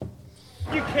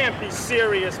You can't be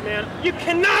serious, man. You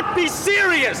cannot be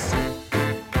serious!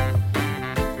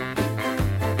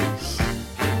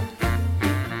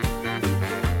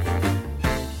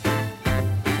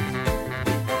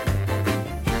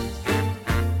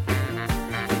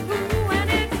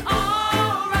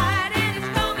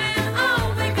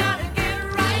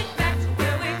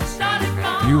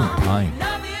 You in pain.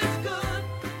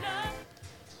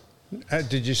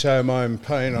 Did you say am I in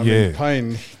pain? I'm Yeah. in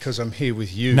pain because I'm here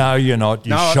with you. No, you're not.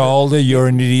 Your No, shoulder, you're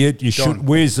an idiot. You Don. should.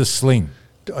 Where's the sling?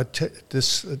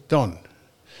 Don,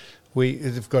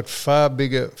 we've got far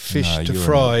bigger fish No, to you're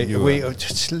fry. a-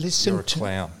 Listen You're a to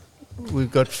clown.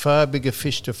 We've got far bigger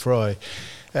fish to fry.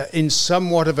 In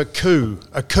somewhat of a coup,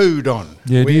 Don.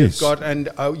 Yeah, it we is. have got, and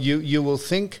you will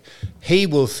think, he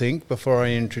will think, before I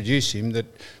introduce him, that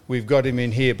we've got him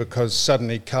in here because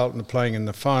suddenly Carlton are playing in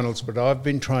the finals, but I've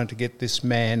been trying to get this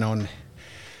man on,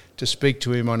 to speak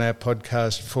to him on our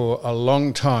podcast for a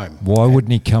long time. Why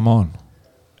wouldn't he come on?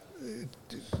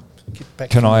 Get back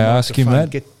Can from I the ask him microphone.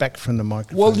 that? Get back from the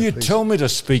microphone. Well, you please. tell me to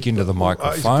speak into the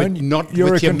microphone. But not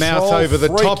You're with a your mouth control over the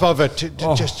freak. top of it.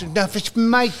 Oh. Just, no,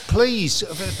 mate, please.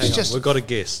 Hang on, we've got a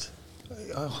guest.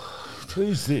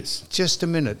 Who's this? Just a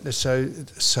minute.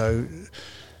 So,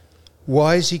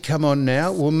 why has he come on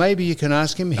now? Well, maybe you can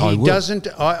ask him. I He will. doesn't.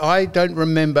 I don't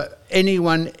remember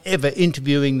anyone ever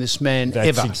interviewing this man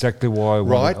That's ever. exactly why I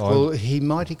Right. wanted- Well, he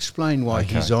might explain why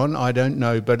Okay. he's on. I don't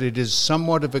know, but it is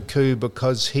somewhat of a coup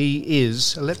because he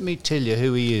is. Let me tell you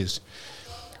who he is.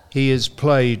 He has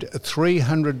played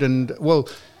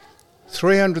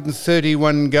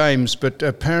 331 games, but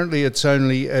apparently it's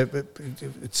only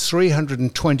it's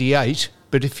 328.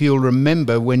 But if you'll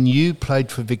remember, when you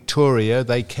played for Victoria,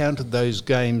 they counted those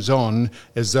games on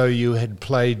as though you had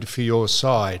played for your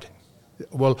side.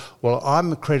 Well,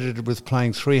 I'm accredited with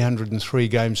playing 303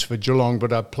 games for Geelong,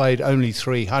 but I played only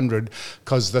 300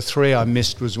 because the 3 I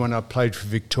missed was when I played for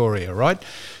Victoria, right?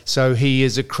 So he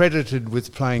is accredited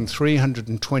with playing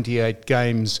 328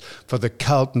 games for the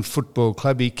Carlton Football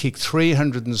Club. He kicked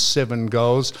 307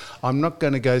 goals. I'm not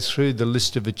going to go through the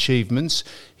list of achievements.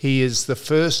 He is the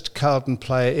first Carlton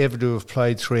player ever to have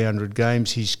played 300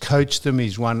 games. He's coached them.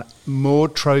 He's won more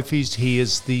trophies. He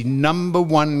is the number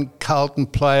one Carlton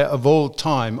player of all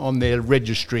time on their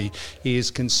registry. He is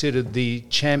considered the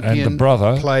champion And the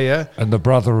brother player. and the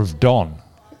brother of Don.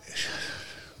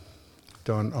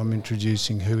 Don, I'm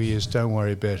introducing who he is. Don't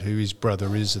worry about who his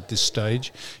brother is at this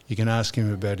stage. You can ask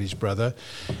him about his brother.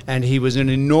 And he was an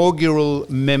inaugural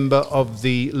member of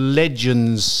the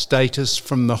Legends status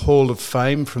from the Hall of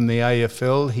Fame, from the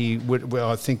AFL.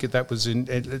 I think that was in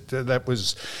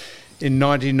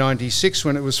 1996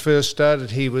 when it was first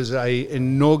started. He was a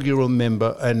inaugural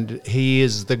member, and he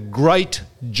is the great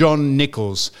John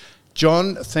Nicholls.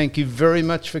 John, thank you very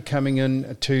much for coming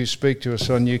in to speak to us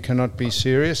on You Cannot Be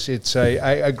Serious. It's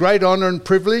a great honour and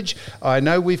privilege. I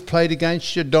know we've played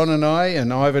against you, Don and I,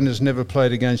 and Ivan has never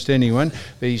played against anyone,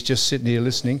 but he's just sitting here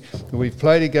listening. We've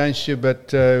played against you,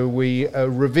 but we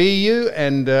revere you,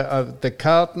 and the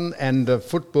Carlton and the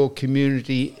football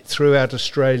community throughout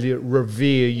Australia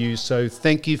revere you. So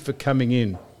thank you for coming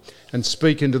in. And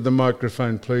speak into the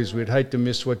microphone, please. We'd hate to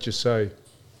miss what you say.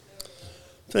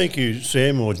 Thank you,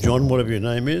 Sam, or John, whatever your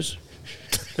name is.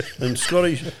 And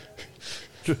Scotty,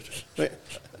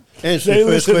 answer the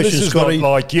first question, this is Scotty. not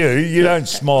like you. You don't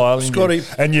smile, Scotty.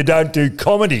 and you don't do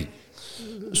comedy.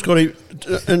 Scotty,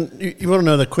 and you want to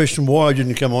know the question why I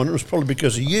didn't come on? It was probably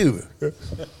because of you.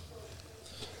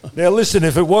 Now listen,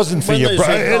 if it wasn't for When your they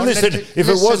brother, said, if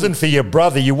it wasn't for your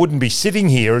brother, you wouldn't be sitting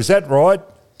here. Is that right?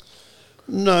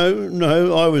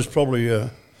 No, I was probably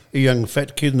a young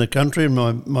fat kid in the country,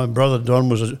 and my brother Don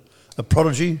was a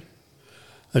prodigy.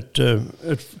 At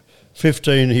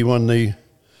 15, he won the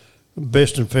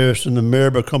best and fairest in the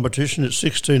Maryborough competition. At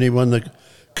 16, he won the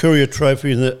Courier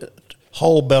Trophy in the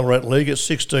whole Ballarat League at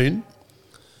 16.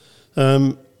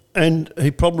 And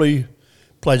he probably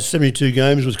played 72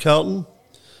 games with Carlton.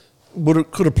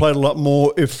 Could have played a lot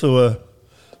more if there were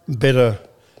better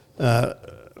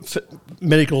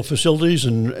medical facilities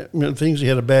and things. He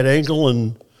had a bad ankle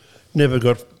and never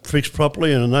got fixed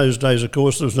properly, and in those days, of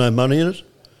course, there was no money in it.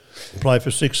 Play for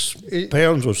 £6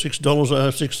 or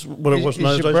 $6, what it was in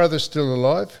those days. Is your brother still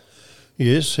alive?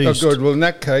 Yes, Oh, good. Well, in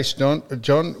that case,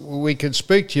 John, we could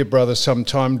speak to your brother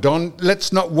sometime. Don,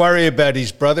 let's not worry about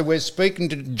his brother. We're speaking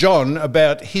to John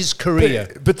about his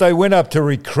career. But they went up to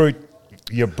recruit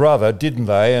your brother, didn't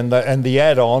they? And the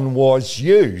add-on was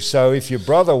you. So if your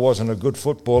brother wasn't a good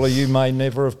footballer, you may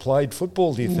never have played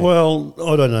football, do you think? Well,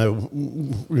 I don't know,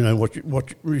 what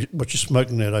you're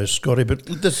smoking nowadays, Scotty, but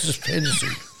this is fantasy.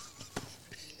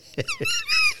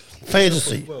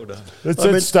 fantasy. Well done. That's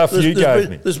that stuff you gave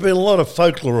me. There's been a lot of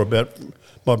folklore about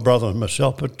my brother and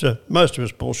myself, but most of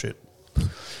it's bullshit.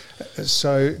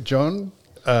 So, John,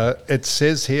 it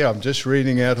says here, I'm just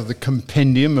reading out of the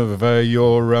compendium of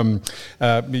your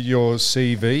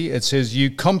CV. It says you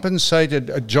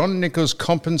compensated, John Nicholls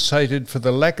compensated for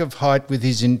the lack of height with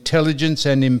his intelligence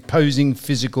and imposing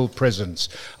physical presence.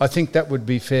 I think that would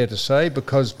be fair to say,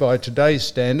 because by today's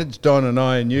standards, Don and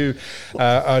I and you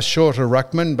are shorter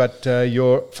ruckmen, but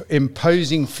your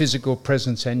imposing physical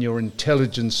presence and your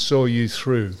intelligence saw you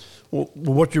through. Well,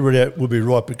 what you read out would be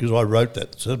right because I wrote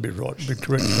that, so that'd be right, be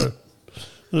correct. So.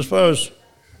 And as far as,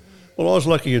 I was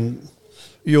lucky in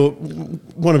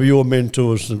one of your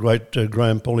mentors, the great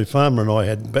Graham Paulie Farmer, and I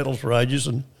had battles for ages,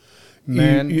 and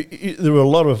there were a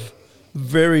lot of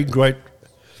very great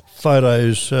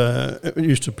photos. It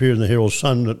used to appear in the Herald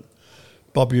Sun that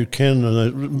Bob Buchanan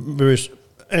and various,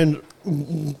 and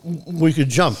we could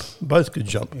jump, both could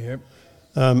jump. Yep.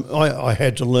 I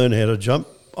had to learn how to jump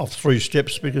off 3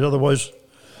 steps because otherwise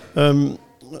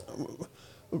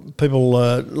people,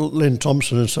 Len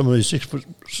Thompson and some of these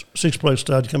six blokes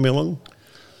started coming along.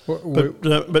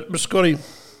 But Scotty,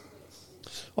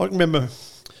 I remember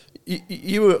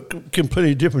you were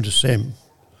completely different to Sam.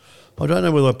 I don't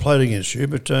know whether I played against you,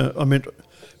 but I meant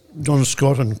Don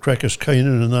Scott and Crackers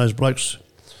Keenan and those blokes.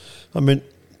 I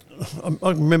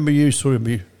remember you sort of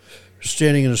be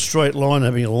standing in a straight line,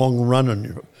 having a long run and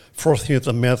you're frothing at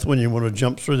the mouth when you want to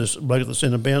jump through this bloke at the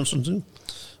centre bounce and thing.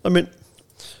 I mean,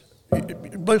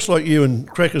 blokes like you and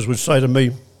Crackers would say to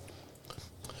me,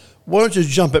 why don't you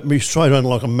jump at me straight on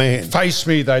like a man? Face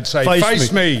me, they'd say.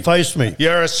 Face me. Face me.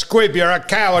 You're a squib, you're a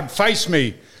coward, face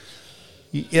me.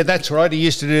 Yeah, that's right. He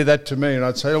used to do that to me, and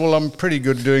I'd say, well, I'm pretty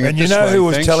good doing it this way. And you know who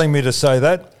was thanks. telling me to say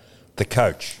that? The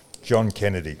coach, John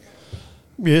Kennedy.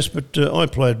 Yes, but I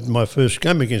played my first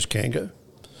game against Kanga,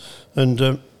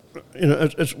 and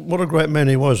it's what a great man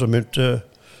he was. I meant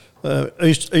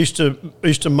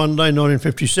Easter Monday,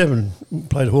 1957,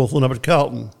 played Hawthorn up at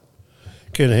Carlton,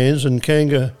 Kenahans, and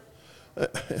Kanga.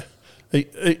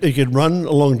 He could run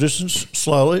a long distance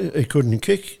slowly. He couldn't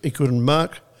kick. He couldn't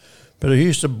mark. But he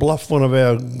used to bluff one of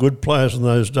our good players in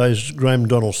those days, Graham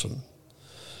Donaldson.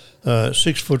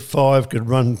 6'5", could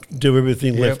run, do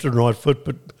everything left and right foot.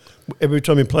 But every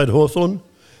time he played Hawthorn,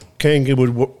 Kanga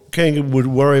would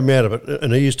worry him out of it.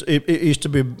 And he used to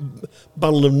be a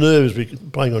bundle of nerves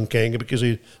playing on Kanga because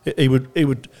he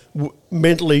would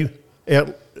mentally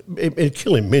it'd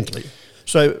kill him mentally.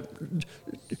 So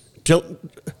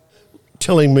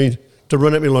telling me to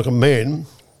run at me like a man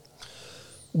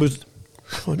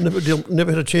I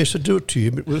never had a chance to do it to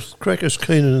you, but with Crackers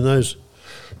Keenan and those.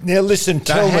 Now listen,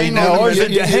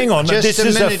 hang on. Just this a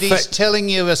is minute, he's telling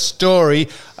you a story.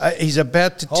 He's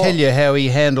about to tell you how he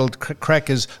handled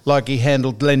Crackers like he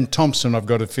handled Len Thompson, I've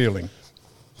got a feeling.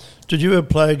 Did you ever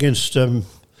play against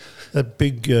that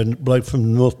big bloke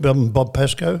from North Melbourne, Bob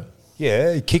Pascoe?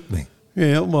 Yeah, he kicked me.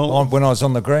 Yeah, well, when I was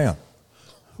on the ground.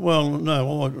 Well,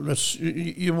 no, that's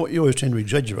you always tend to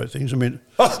exaggerate things. I mean,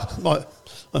 I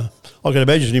can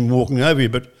imagine him walking over you,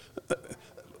 but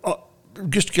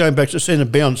just going back to centre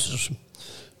bounces,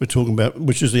 we're talking about,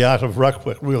 which is the art of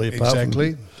ruckwork, really.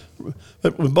 Exactly.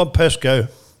 But with Bob Pascoe,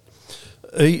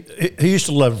 he used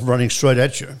to love running straight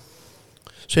at you,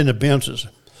 centre bounces,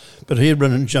 but he'd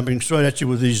run and jumping straight at you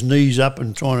with his knees up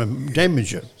and trying to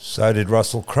damage you. So did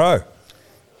Russell Crowe.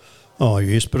 Oh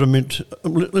yes, but I meant,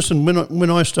 listen,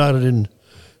 when I started in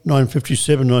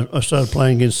 1957, I started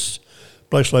playing against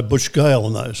blokes like Butch Gale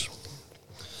and those,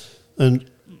 and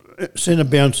centre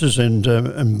bounces and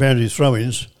boundary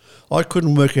throw-ins. I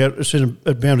couldn't work out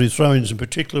boundary throw-ins in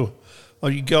particular.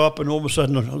 You go up and all of a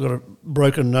sudden I've got a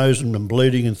broken nose and I'm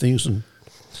bleeding and things, and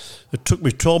it took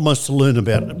me 12 months to learn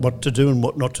about what to do and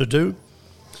what not to do.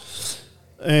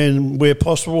 And where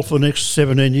possible for the next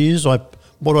 17 years,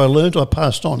 what I learned, I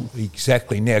passed on.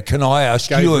 Exactly. Now, can I ask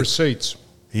you... Gave receipts.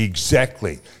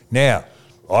 Exactly. Now,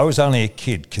 I was only a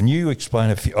kid. Can you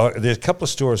explain a few... there's a couple of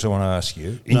stories I want to ask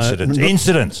you.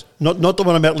 Incidents. Not the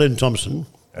one about Len Thompson.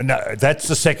 No, that's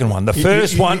the second one. The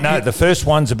first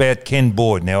one's about Ken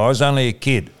Boyd. Now, I was only a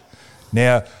kid.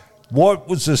 Now, what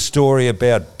was the story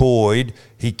about Boyd?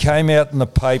 He came out in the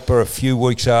paper a few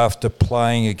weeks after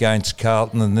playing against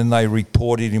Carlton, and then they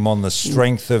reported him on the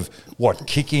strength of,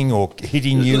 kicking or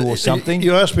hitting you or something?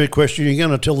 You asked me a question. You're going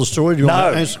to tell the story? Do you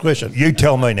want to answer the question? You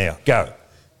tell me now. Go.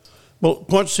 Well,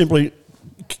 quite simply,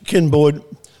 Ken Boyd,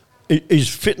 he's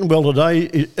fit and well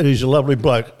today, and he's a lovely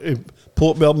bloke.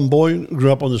 Port Melbourne boy,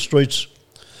 grew up on the streets,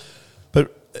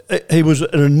 but he was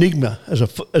an enigma as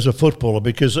a footballer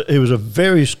because he was a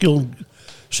very skilled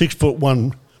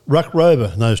 6'1" ruck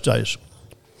rover in those days.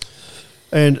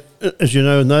 And as you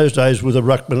know, in those days, with a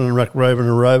ruckman and a ruck rover and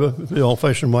a rover, the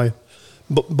old-fashioned way,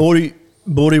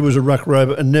 Bordy was a ruck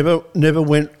rover and never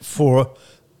went for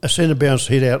a centre bounce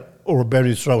hit out or a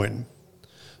boundary throw in.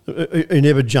 He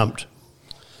never jumped.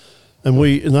 And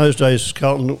we, in those days,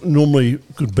 Carlton normally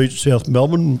could beat South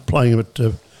Melbourne playing at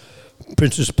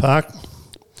Princess Park.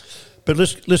 But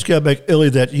let's go back early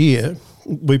that year.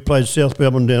 We played South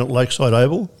Melbourne down at Lakeside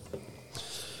Oval.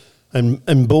 And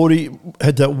Bordy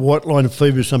had that white line of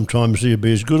fever sometimes. He'd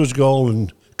be as good as goal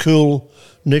and cool.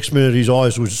 Next minute his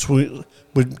eyes would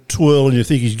twirl and you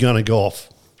think he's going to go off.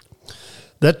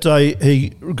 That day he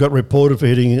got reported for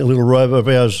hitting a little rover of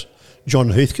ours, John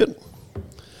Heathcote.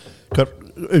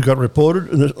 Got reported,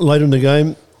 and later in the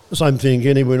game, the same thing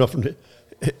again. He went off and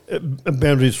a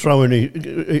boundary throw and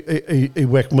he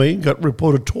whacked me. Got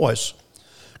reported twice.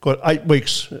 Got 8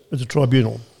 weeks at the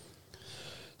tribunal.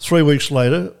 2 weeks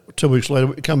later, we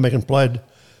come back and played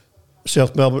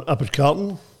South Melbourne up at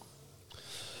Carlton.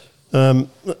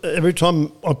 Every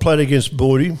time I played against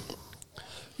Bordy,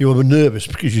 you were nervous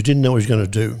because you didn't know what he was going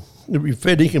to do. Your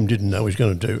fair dinkum didn't know what he was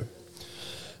going to do.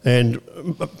 And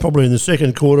probably in the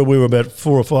second quarter, we were about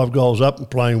 4 or 5 goals up and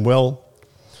playing well.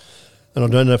 And I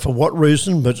don't know for what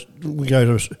reason, but we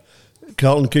go to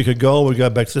Carlton, kick a goal, we go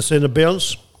back to the centre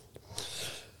bounce.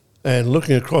 And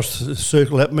looking across the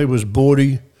circle at me was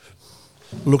Bordy,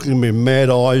 looking at me with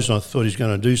mad eyes, and I thought he's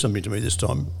going to do something to me this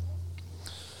time.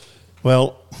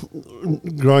 Well,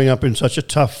 growing up in such a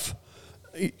tough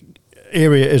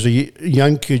area as a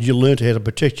young kid, you learnt how to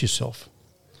protect yourself.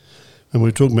 And we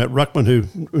were talking about ruckman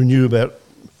who knew about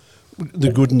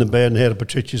the good and the bad and how to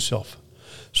protect yourself.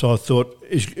 So I thought,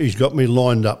 he's got me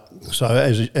lined up. So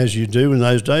as you do in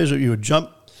those days, you would jump,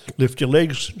 lift your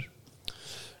legs,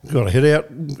 got a head out,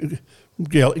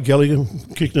 Gallagher,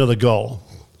 kick another goal.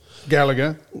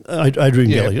 Gallagher?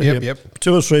 Adrian Gallagher. Yep.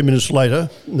 2 or 3 minutes later,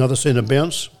 another centre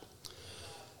bounce.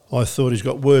 I thought he's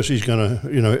got worse. He's going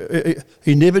to,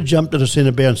 he never jumped at a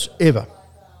centre bounce ever.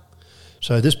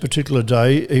 So this particular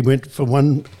day, he went for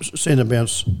one centre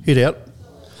bounce hit out.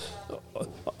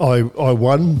 I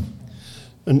won.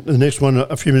 And the next one,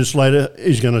 a few minutes later,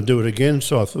 he's going to do it again.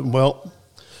 So I thought, well,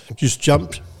 just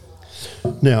jumped.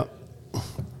 Now,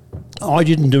 I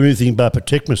didn't do anything but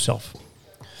protect myself.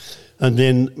 And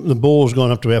then the ball's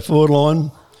gone up to our forward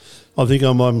line. I think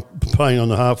I'm playing on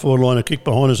the half forward line, a kick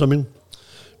behind or something.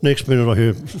 Next minute I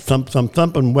hear thump, thump,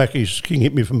 thump, and Wacky's king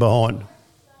hit me from behind.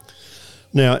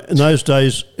 Now, in those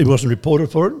days, it wasn't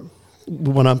reported for it.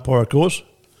 One umpire, of course.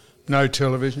 No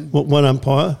television? Well, one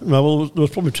umpire. No, well, there was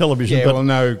probably television. Yeah, but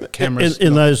no cameras.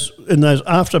 In those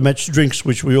after-match drinks,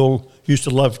 which we all used to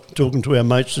love talking to our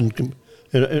mates in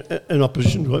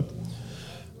opposition,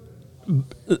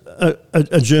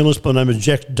 a journalist by the name of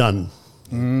Jack Dunn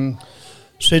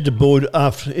said to Boyd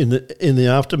in the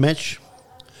aftermatch,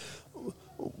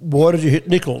 "Why did you hit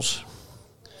Nicholls?"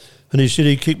 And he said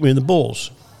he kicked me in the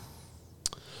balls.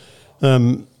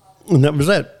 And that was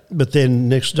that. But then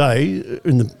next day,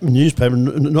 in the newspaper,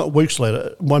 not weeks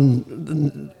later,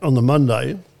 on the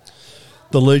Monday,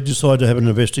 the league decided to have an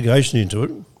investigation into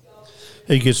it.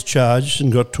 He gets charged and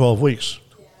got 12 weeks.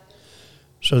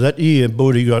 So that year,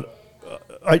 Bordy got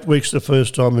 8 weeks the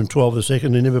first time and 12 the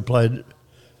second. He never played.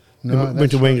 No,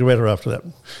 went to Wangaratta after that.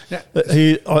 Yeah.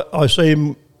 I see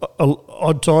him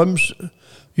odd times.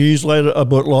 Years later, I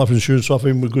bought life insurance off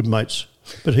him. We're good mates.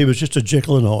 But he was just a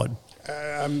Jekyll and Hyde.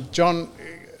 John...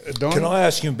 Don? Can I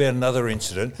ask you about another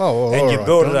incident? Oh, well, and you right,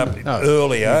 brought Don. it up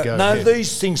earlier. No, ahead.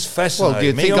 These things fascinate me. Well, do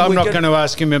you think I'm not going to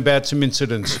ask him about some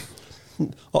incidents?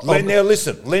 Now,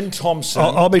 listen, Len Thompson...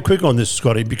 I'll be quick on this,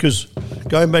 Scotty, because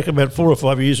going back about 4 or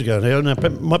 5 years ago now,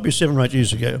 it might be 7 or 8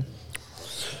 years ago,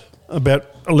 about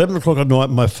 11 o'clock at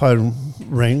night, my phone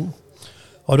rang.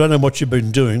 I don't know what you've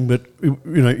been doing, but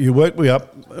you woke me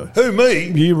up. Who,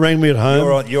 me? You rang me at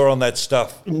home. You're on that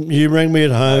stuff. You rang me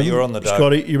at home. No, you're on the dope.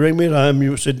 Scotty, you rang me at home.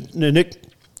 You said, "Nick,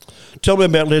 tell me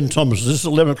about Len Thomas. This is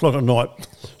 11 o'clock at night."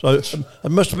 So it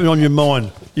must have been on your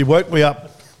mind. You woke me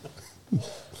up.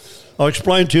 I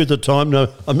explained to you at the time.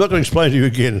 No, I'm not going to explain to you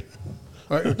again.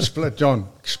 John,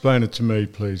 explain it to me,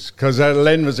 please. Because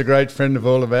Len was a great friend of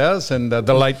all of ours, and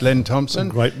the late Len Thompson.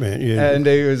 A great man, yeah. And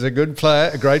he was a good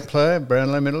player, a great player,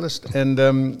 Brownlow medalist. And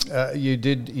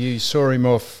you saw him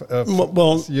off.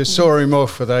 You saw him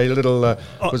off with a little.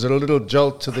 Was it a little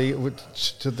jolt to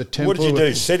the temple? What did you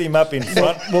do? Set him up in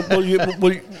front?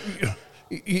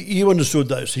 You understood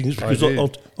those things because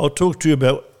I'll talk to you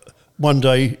about. One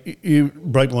day you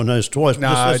broke my nose twice. No,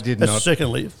 I did not. That's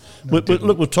secondly. But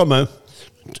look with Tomo.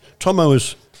 Tomo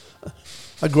was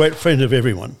a great friend of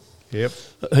everyone. Yep.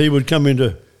 He would come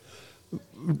into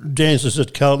dancers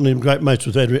at Carlton. He was great mates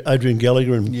with Adrian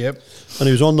Gallagher. And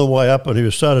he was on the way up, and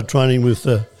he started training with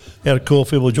out of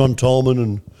Caulfield with John Tolman,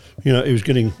 and he was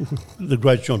getting the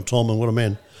great John Tolman. What a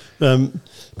man!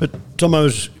 But Tomo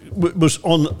was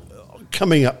on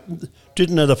coming up.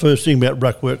 Didn't know the first thing about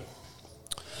ruck work,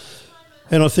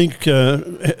 and I think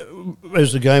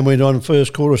as the game went on,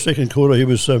 first quarter, second quarter, he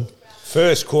was.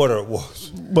 First quarter it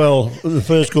was. Well, the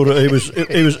first quarter he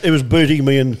was booting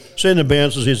me and sending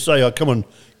bouncers. He'd say, "Oh, come on,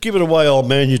 give it away, old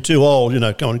man. You're too old.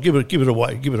 Come on, give it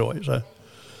away, give it away." So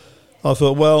I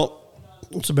thought, well,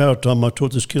 it's about time I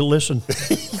taught this kid a lesson.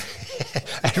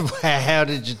 And how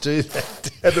did you do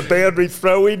that? At the boundary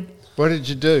throw in. What did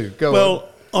you do? Go on. Well,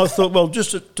 I thought, well,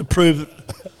 just to prove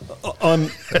that I'm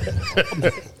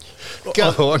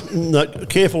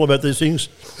careful about these things,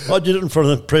 I did it in front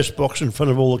of the press box, in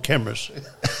front of all the cameras.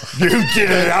 You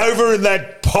did it over in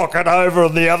that pocket over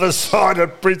on the other side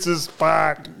of Princes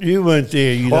Park. You weren't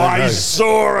there. You don't know.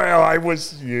 Saw how I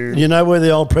was you. You know where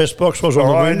the old press box was on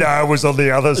the wing? I know, it was on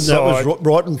the other side. That was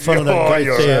right in front of that gate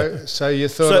there. So you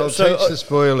thought, I'll teach this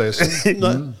boy a lesson.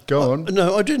 No, go on.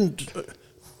 No, I didn't.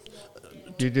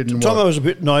 You didn't. Tomo was a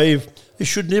bit naive. He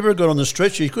should never have got on the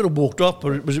stretcher. He could have walked off,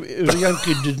 but it was a young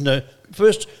kid, didn't know.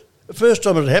 First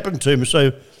time it had happened to him,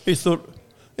 so he thought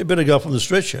he better go off on the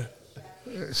stretcher.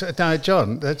 So, no,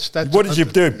 John, that's. What did you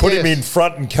do? Put him in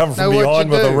front and come from behind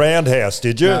with a roundhouse,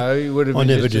 did you? No, he would have been.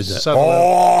 I never did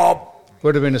that.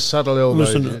 Would have been a subtle elbow.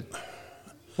 Listen,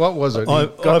 what was it?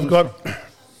 I've got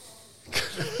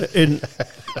in.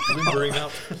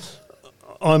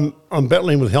 I'm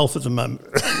battling with health at the moment.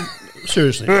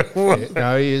 Seriously.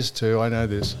 No, he is too. I know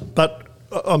this. But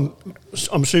I'm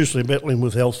seriously battling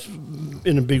with health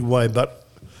in a big way. But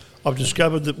I've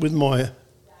discovered that with my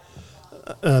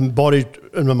body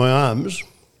and my arms,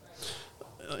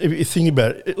 if you think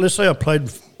about it, let's say I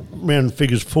played round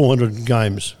figures 400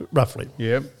 games roughly.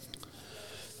 Yep.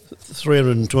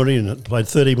 320, and I played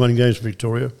 31 games for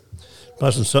Victoria,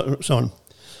 plus and so on.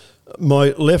 My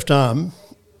left arm,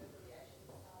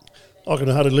 I can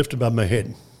hardly lift above my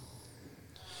head.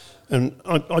 And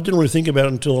I didn't really think about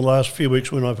it until the last few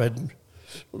weeks when I've had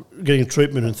getting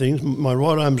treatment and things. My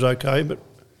right arm's okay, but...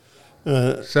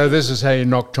 so this is how you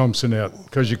knocked Thompson out,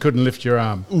 because you couldn't lift your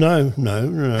arm? No.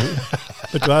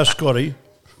 But to ask Scotty,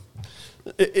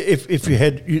 if you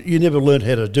had... You never learned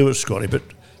how to do it, Scotty, but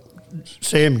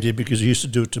Sam did, because he used to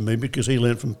do it to me, because he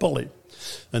learned from Polly.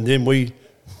 And then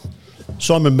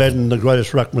Simon Madden, the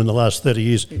greatest ruckman in the last 30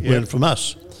 years, learned from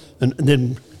us. And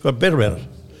then got better at it,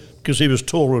 because he was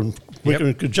taller and quicker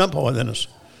and could jump higher than us.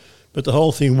 But the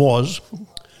whole thing was,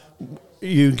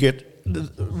 you get,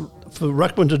 for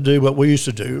ruckman to do what we used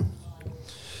to do,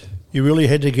 you really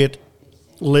had to get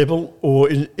level or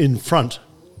in front.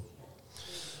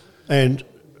 And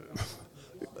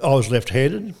I was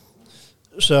left-handed,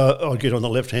 so I'd get on the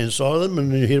left-hand side of them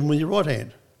and you hit them with your right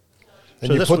hand. And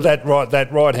so you put that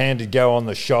right hand to go on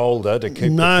the shoulder to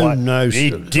keep the play. No.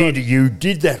 You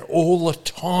did that all the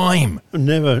time.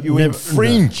 You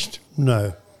infringed.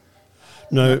 No,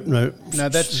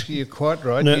 you're quite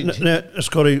right. No,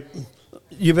 Scotty,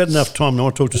 you've had enough time now.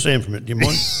 I'll talk to Sam for a minute. Do you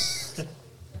mind?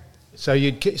 So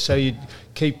you'd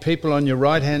keep people on your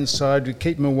right hand side. You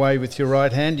keep them away with your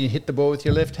right hand. And you hit the ball with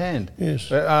your left hand. Yes.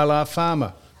 A la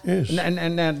Farmer. Yes.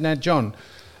 And now, John,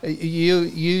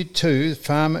 you too,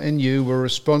 Farmer and you, were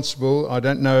responsible. I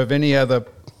don't know of any other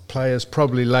players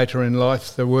probably later in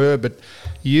life there were, but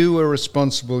you were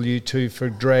responsible, you two, for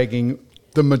dragging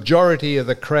the majority of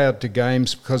the crowd to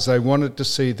games because they wanted to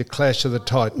see the clash of the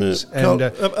Titans. And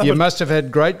you must have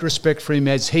had great respect for him,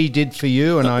 as he did for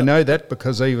you, and I know that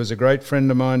because he was a great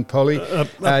friend of mine, Polly.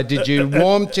 Did you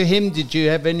warm to him? Did you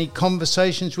have any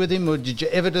conversations with him, or did you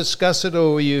ever discuss it,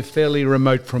 or were you fairly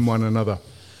remote from one another?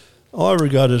 I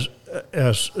regard us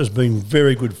as being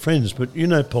very good friends, but you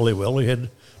know Polly well. He had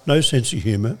no sense of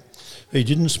humour. He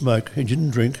didn't smoke. He didn't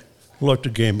drink. He liked to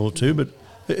gamble too, but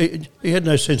he had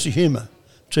no sense of humour.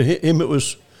 To him, it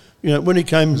was, when he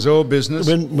came... It was all business.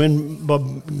 When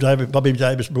Bobby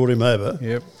Davis brought him over,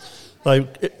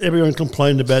 everyone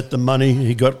complained about the money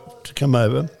he got to come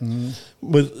over.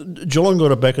 With Geelong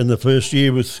got it back in the first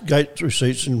year with gate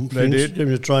receipts and things,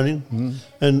 giving the training.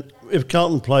 And if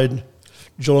Carlton played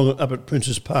Geelong up at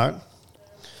Princes Park,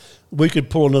 we could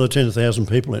pull another 10,000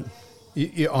 people in.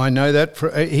 I know that.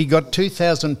 He got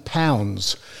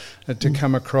 £2,000 to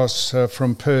come across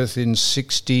from Perth in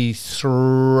 62.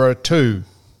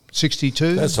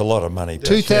 That's a lot of money.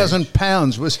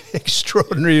 £2,000 was an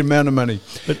extraordinary amount of money.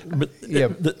 But there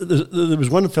was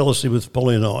one fallacy with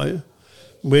Polly and I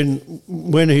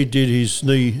when he did his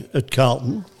knee at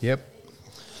Carlton. Yep.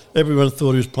 everyone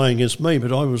thought he was playing against me,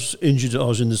 but I was injured. I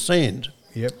was in the sand.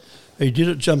 Yep. He did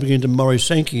it jumping into Murray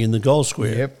Sankey in the goal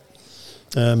square. Yep.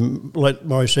 Late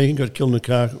Murray Sankey got killed in a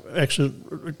car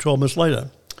accident 12 months later.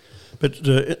 But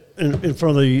in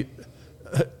front of the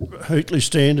Heatley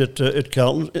stand at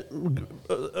Carlton,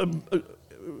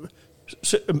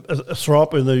 a throw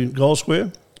up in the goal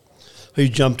square. He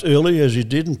jumped early, as he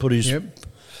did, and put his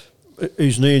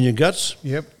knee in your guts.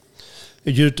 Yep.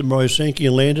 He did it to Murray Sankey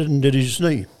and landed and did his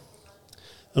knee.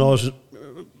 And I was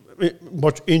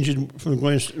injured from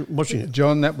watching it.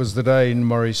 John, that was the day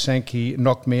Murray Sankey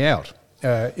knocked me out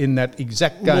in that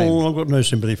exact game. Well, I've got no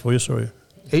sympathy for you, sorry.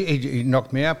 He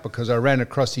knocked me out because I ran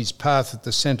across his path at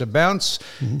the centre bounce,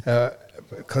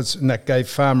 because that gave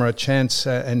Farmer a chance,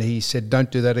 and he said, don't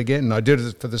do that again. And I did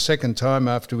it for the second time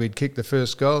after we'd kicked the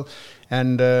first goal,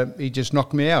 and he just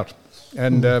knocked me out.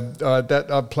 And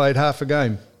I played half a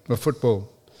game of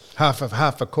football, half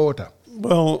a quarter.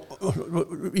 Well,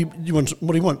 what do you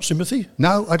want, sympathy?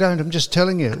 No, I don't. I'm just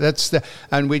telling you.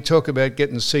 And we talk about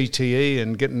getting CTE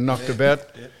and getting knocked about.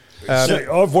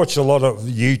 I've watched a lot of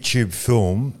YouTube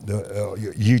film,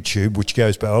 YouTube, which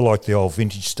goes back. I like the old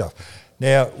vintage stuff.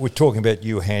 Now, we're talking about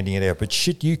you handing it out, but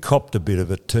shit, you copped a bit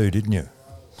of it too, didn't you?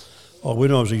 Oh,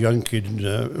 when I was a young kid.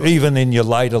 Even in your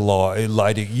later,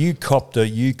 you copped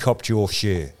your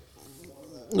share.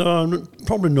 No,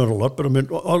 probably not a lot, but I mean,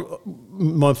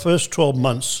 my first 12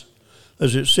 months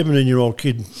as a 17-year-old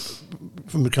kid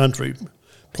from the country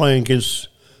playing against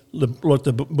the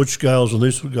Butch Gales and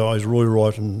these guys, Roy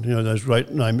Wright and those great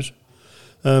names,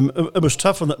 it was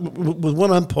tough with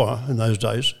one umpire in those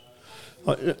days.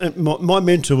 My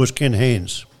mentor was Ken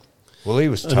Hands. Well, he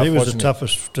was tough, and he was wasn't the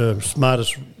toughest,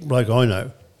 smartest bloke I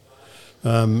know.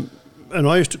 And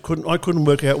I couldn't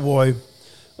work out why.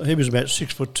 He was about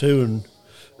 6'2", and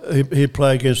he'd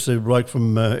play against the bloke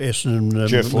from Essendon,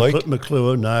 Jeff Leake?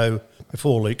 McClure, no,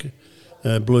 before Leake,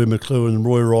 Blue McClure and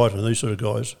Roy Wright and these sort of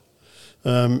guys.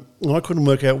 And I couldn't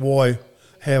work out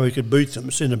how he could beat them,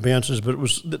 centre bouncers, but it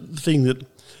was the thing that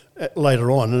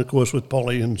later on, and of course with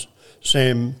Polly and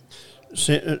Sam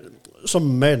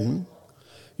some Madden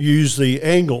use the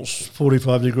angles,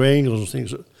 45-degree angles and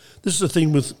things. This is the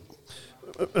thing with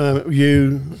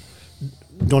you,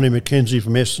 Donnie McKenzie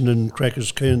from Essendon,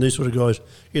 Crackers Keen, these sort of guys.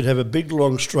 You'd have a big,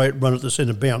 long, straight run at the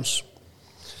centre bounce.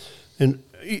 And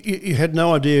you had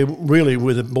no idea really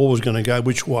where the ball was going to go,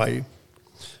 which way.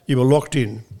 You were locked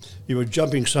in. You were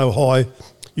jumping so high,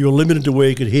 you were limited to where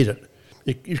you could hit it.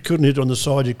 You couldn't hit it on the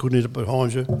side, you couldn't hit it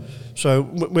behind you. So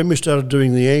when we started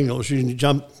doing the angles, you can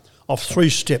jump off 3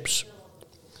 steps.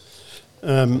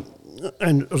 And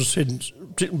as I said,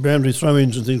 boundary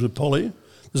throw-ins and things with Polly.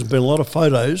 There's been a lot of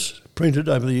photos printed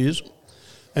over the years,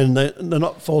 and they're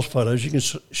not false photos. You can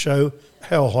show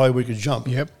how high we could jump.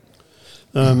 Yep.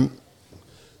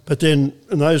 But then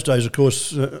in those days, of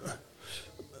course,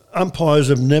 umpires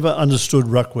have never understood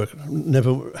ruck work,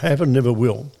 never have and never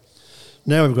will.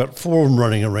 Now we've got 4 of them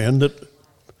running around that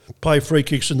play free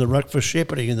kicks in the ruck for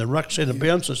shepherding in the ruck centre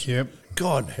bounces. Yep.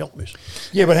 God help me.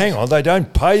 Yeah, but hang on, they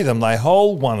don't pay them, they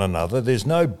hold one another. There's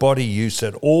no body use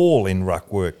at all in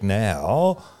ruck work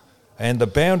now, and the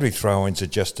boundary throw-ins are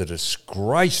just a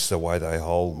disgrace the way they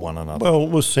hold one another. Well,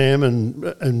 with Sam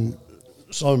and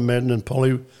Simon Madden and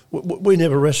Polly, we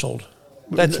never wrestled.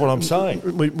 That's what I'm saying.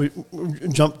 We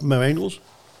jumped from our angles.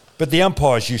 But the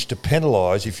umpires used to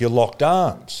penalise if you locked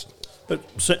arms. But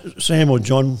Sam or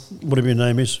John, whatever your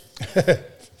name is.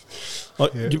 My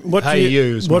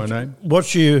name.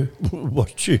 What year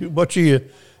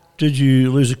did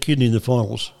you lose a kidney in the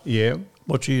finals? Yeah.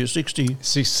 What year?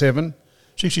 67.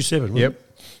 67, Yep.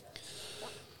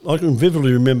 I can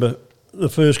vividly remember the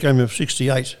first game of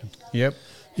 68. Yep.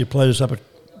 You played us up at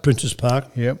Princess Park.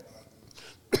 Yep.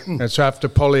 That's after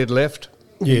Polly had left.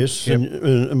 Yes, Yep.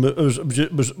 and it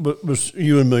was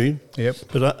you and me. Yep.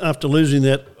 But after losing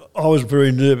that, I was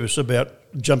very nervous about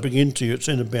jumping into you at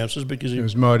centre bounces because It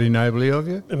was mighty neighbourly of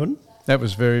you. Evan? That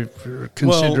was very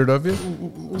considerate of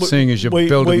you, seeing as you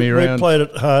belted me around. We played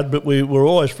it hard, but we were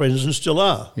always friends and still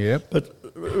are. Yep. But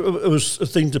it was a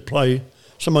thing to play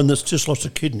someone that's just lost a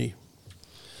kidney.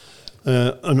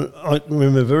 And I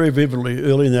remember very vividly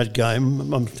early in that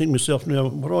game, I'm thinking to myself, now,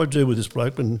 what do I do with this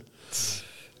bloke? And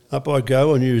up I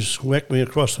go, and you whack me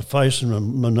across the face,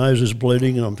 and my nose is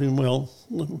bleeding, and I'm thinking, well,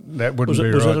 that wouldn't be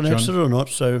right, was that an John. accident or not?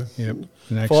 So Yep,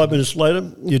 5 minutes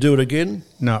later, you do it again.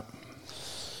 No.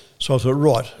 So I thought,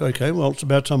 right, okay, well, it's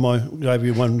about time I gave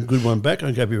you one good one back.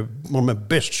 I gave you one of my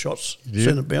best shots,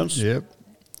 centre bounce. Yep.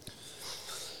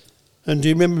 And do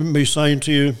you remember me saying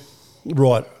to you,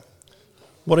 right,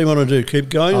 what do you want to do? Keep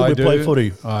going or play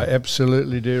footy? I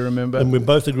absolutely do remember. And we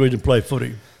both agreed to play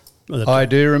footy. I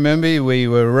do remember we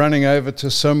were running over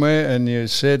to somewhere and you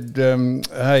said,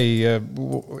 hey,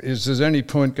 is there any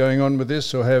point going on with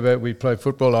this, or how about we play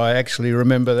football? I actually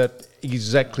remember that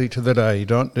exactly to the day,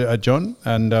 John.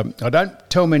 And I don't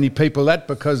tell many people that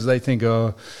because they think,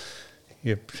 oh,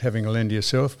 you're having a lend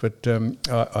yourself. But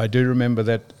I do remember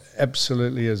that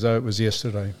absolutely as though it was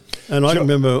yesterday. And I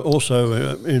remember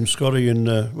also in Scotty in,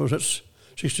 what was that,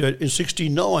 68, in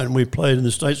 69 we played in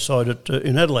the stateside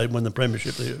in Adelaide, won the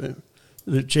premiership,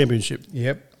 the championship.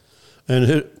 Yep.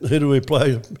 And who do we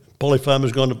play? Polly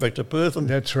Farmer's gone back to Perth, and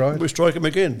that's right. We strike him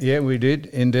again. Yeah, we did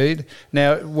indeed.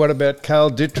 Now, what about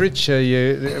Carl Dittrich?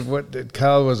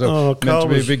 Carl was meant to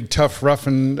be a big tough rough,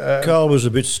 and Carl was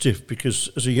a bit stiff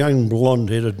because as a young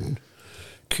blonde-headed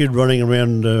kid running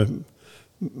around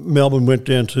Melbourne, went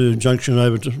down to Junction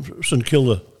over to St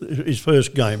Kilda, his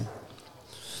first game,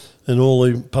 and all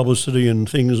the publicity and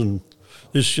things, and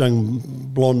this young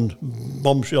blonde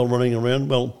bombshell running around.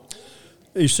 Well,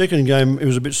 his second game, he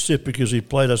was a bit stiff because he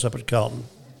played us up at Carlton.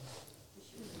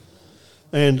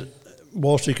 And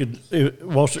whilst he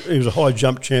was a high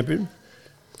jump champion,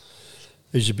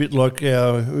 he's a bit like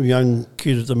our young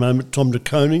kid at the moment, Tom de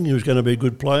Koning, who's going to be a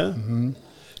good player. Mm-hmm.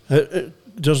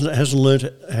 Hasn't learnt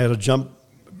how to jump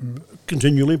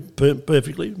continually,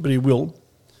 perfectly, but he will.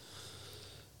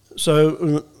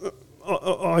 So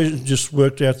I just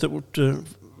worked out that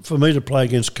for me to play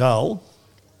against Carl,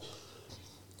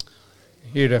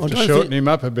 you'd have to shorten him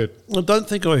up a bit. I don't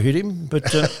think I hit him,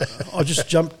 but I just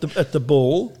jumped at the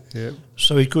ball,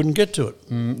 so he couldn't get to it.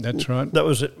 That's right. That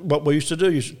was what we used to do.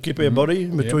 You used to keep our body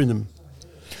in between them.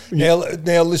 Now,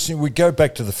 listen, we go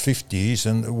back to the 50s,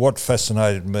 and what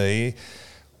fascinated me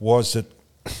was that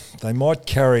they might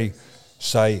carry,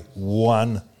 say,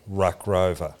 one ruck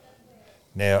rover.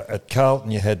 Now, at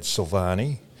Carlton you had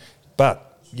Silvani,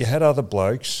 but you had other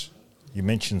blokes. You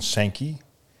mentioned Sankey.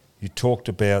 You talked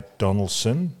about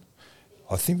Donaldson.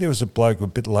 I think there was a bloke a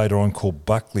bit later on called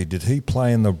Buckley. Did he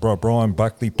play in the Brian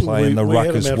Buckley play in the ruck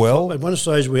as well? At one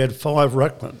stage we had 5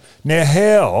 ruckmen.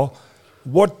 Now,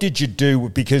 what did you do?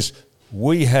 Because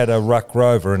we had a ruck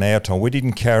rover in our time. We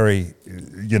didn't carry,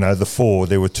 the 4.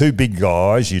 There were 2 big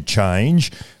guys you'd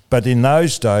change, but in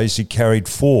those days you carried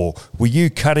 4. Were you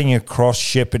cutting across,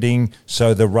 shepherding,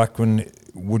 so the ruckman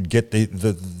would get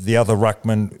the other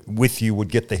ruckman with you would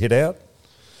get the hit out?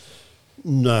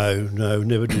 No,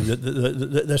 never did.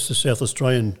 That's the South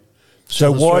Australian.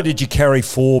 So why did you carry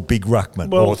 4 big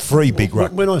ruckmen or 3 big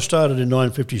ruckmen? When I started in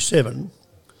 1957,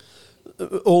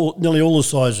 nearly all the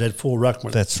sides had 4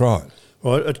 ruckmen. That's right.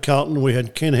 Right, at Carlton we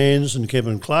had Ken Hands and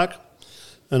Kevin Clark,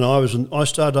 and I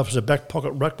started off as a back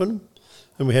pocket ruckman,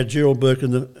 and we had Gerald Burke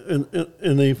in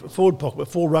the forward pocket,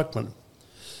 4 ruckmen,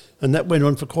 and that went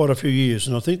on for quite a few years.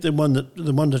 And I think the one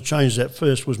that changed that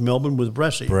first was Melbourne with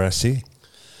Brassy.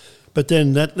 But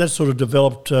then that sort of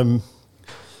developed.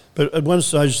 But at one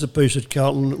stage, the piece at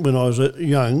Carlton, when I was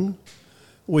young,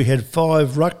 we had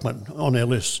 5 ruckmen on our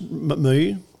list.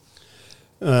 Me,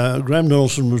 Graham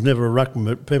Donaldson was never a ruckman,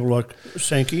 but people like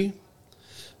Sankey,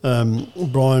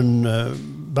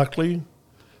 Brian Buckley,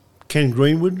 Ken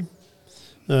Greenwood.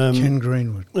 Ken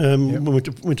Greenwood.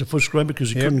 Went to Footscray because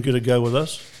he couldn't get a go with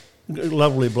us.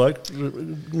 Lovely bloke,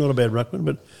 not a bad ruckman,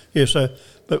 but it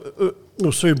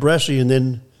was through Brassy, and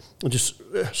then it just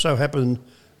so happened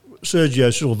Sergio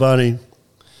Silvani,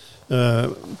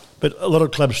 but a lot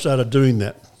of clubs started doing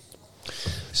that.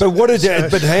 So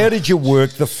but how did you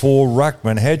work the 4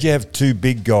 ruckmen? How did you have 2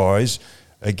 big guys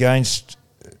against?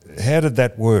 How did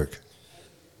that work?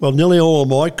 Well, nearly all of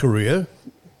my career,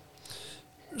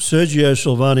 Sergio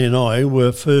Silvani and I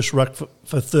were first ruck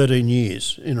for 13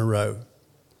 years in a row.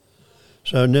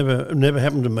 So it never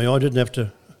happened to me. I didn't have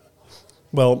to.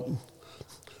 Well,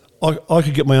 I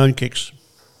could get my own kicks.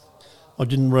 I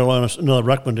didn't rely on another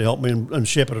ruckman to help me and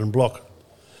shepherd and block.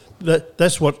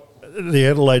 That's what the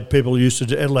Adelaide people used to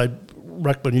do. Adelaide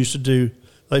ruckmen used to do.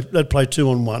 They'd play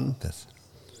 2-on-1.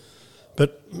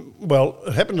 But,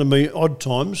 it happened to me odd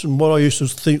times, and what I used to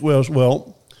think was,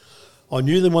 I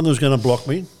knew the one that was going to block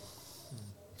me.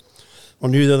 I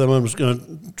knew the other one was going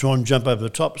to try and jump over the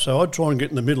top, so I'd try and get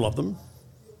in the middle of them.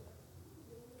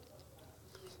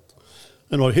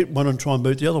 And I'd hit one and try and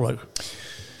beat the other bloke.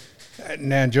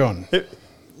 Now, John.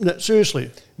 No, seriously.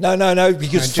 No,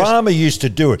 because Farmer used to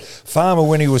do it. Farmer,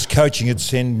 when he was coaching, would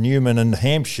send Newman and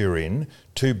Hampshire in,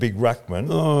 2 big ruckmen.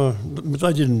 Oh, but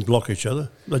they didn't block each other.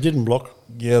 They didn't block.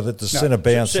 Yeah, that the centre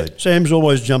bounce. Sam's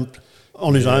always jumped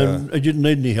on his own. He didn't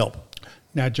need any help.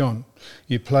 Now, John,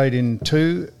 you played in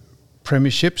 2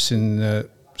 premierships in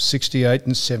 68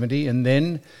 and 70, and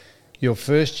then your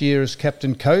first year as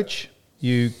captain coach,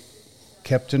 you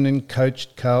captain and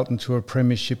coached Carlton to a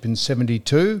premiership in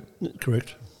 72.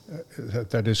 Correct.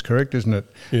 That is correct, isn't it?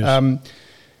 Yes.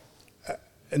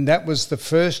 And that was the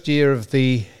first year of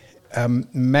the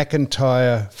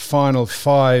McIntyre Final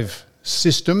Five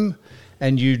system,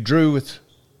 and you drew with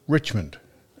Richmond.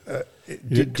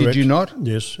 Did you not?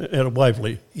 Yes, out of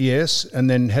Waverley. Yes, and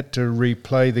then had to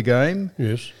replay the game.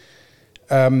 Yes.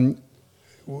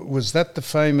 Was that the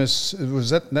famous?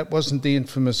 That wasn't the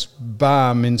infamous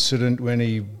Barm incident when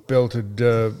he belted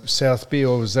Southby,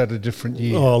 or was that a different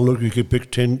year? Oh, look, you could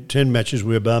pick 10 matches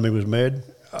where Barmy was mad.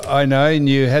 I know, and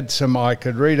you had some. I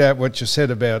could read out what you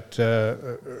said about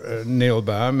Neil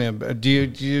Barm. Do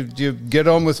you get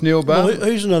on with Neil Barm? Well,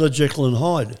 he's another Jekyll and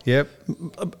Hyde. Yep,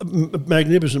 a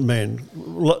magnificent man,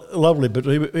 lovely, but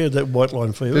he had that white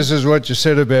line feel. This is what you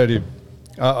said about him.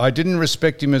 I didn't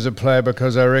respect him as a player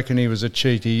because I reckon he was a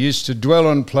cheat. He used to dwell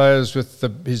on players with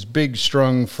his big,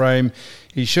 strong frame.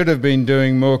 He should have been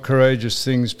doing more courageous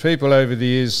things. People over the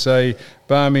years say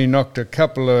Barmy knocked a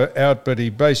couple out, but he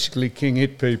basically king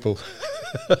hit people.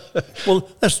 Well,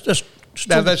 that's true.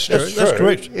 That's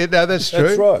correct. No, that's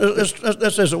true. That's right.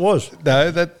 That's as it was. No,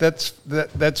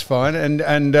 that's fine.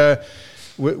 And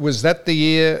was that the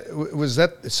year? Was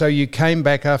that so? You came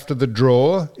back after the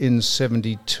draw in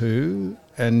 72,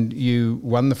 and you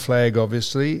won the flag.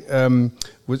 Obviously,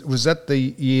 was that the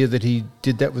year that he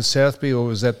did that with Southby, or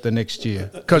was that the next year?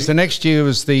 Because the next year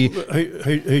was the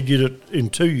he did it in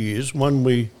 2 years. One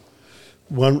we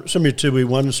won, 72 we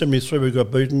won, 73 we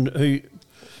got beaten.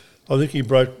 I think he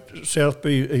broke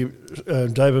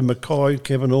Southby, David Mackay,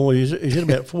 Kevin All. He hit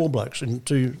about 4 blokes in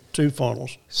two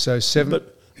finals. So 7.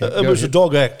 But it was a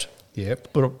dog act. Yep.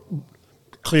 But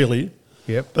clearly.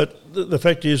 Yep. But the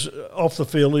fact is, off the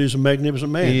field, he's a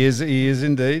magnificent man. He is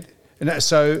indeed. And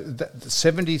so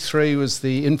 73 was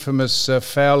the infamous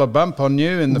Fowler bump on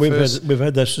you in the first... We've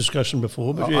had this discussion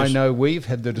before, but yes. I know we've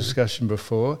had the discussion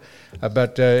before,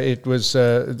 but it was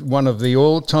one of the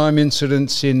all-time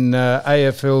incidents in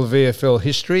AFL, VFL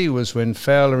history was when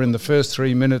Fowler in the first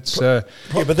 3 minutes... yeah,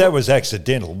 but that was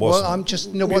accidental, wasn't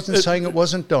it? I wasn't saying it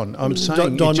wasn't, Don. I'm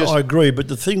saying... Don, I agree, but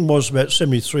the thing was about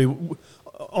 73,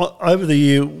 over the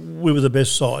year, we were the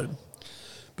best side.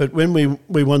 But when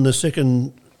we won the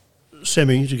second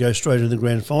semi to go straight into the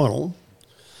grand final,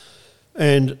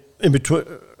 and in between,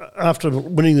 after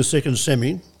winning the second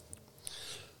semi,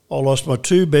 I lost my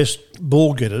 2 best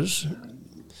ball getters,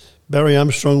 Barry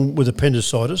Armstrong with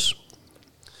appendicitis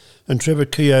and Trevor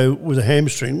Keogh with a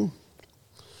hamstring.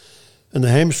 And the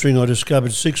hamstring I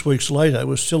discovered 6 weeks later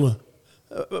was still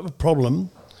a problem.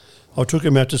 I took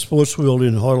him out to Sports World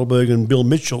in Heidelberg and Bill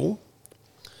Mitchell.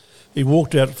 He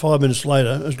walked out 5 minutes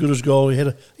later, as good as gold. He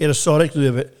had a side actively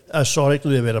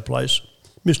about a place,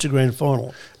 missed a grand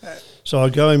final. So I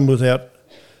go in without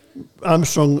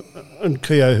Armstrong and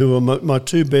Keogh, who were my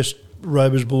 2 best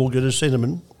Rovers ball getters,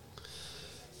 centremen,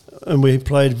 and we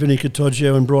played Vinny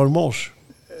Cottogio and Brian Walsh,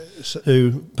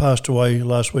 who passed away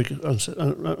last week,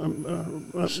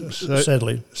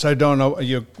 sadly. So, Don,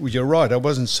 you're right. I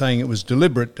wasn't saying it was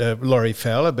deliberate, Laurie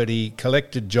Fowler, but he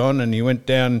collected John and he went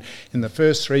down in the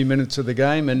first 3 minutes of the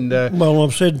game. And well,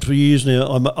 I've said for years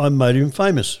now, I made him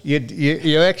famous.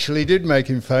 You actually did make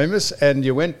him famous, and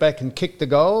you went back and kicked the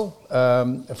goal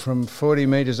from 40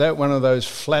 metres out, one of those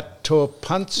flat, tall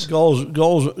punts. Goals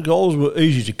were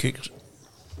easy to kick.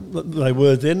 They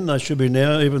were then, they should be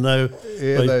now, even though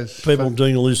people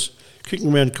doing all this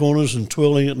kicking around corners and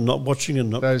twirling it and not watching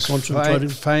and not concentrating.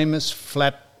 Those famous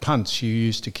flat punts you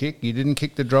used to kick. You didn't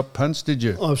kick the drop punts, did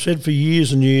you? I've said for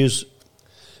years and years,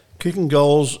 kicking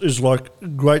goals is like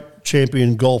great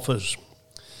champion golfers.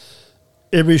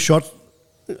 Every shot,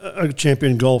 a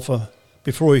champion golfer,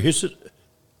 before he hits it,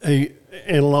 he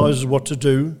analyses what to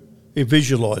do, he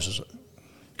visualises it.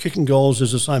 Kicking goals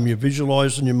is the same. You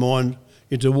visualise in your mind.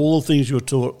 You do all the things you're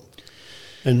taught.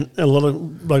 And a lot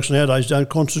of blokes nowadays don't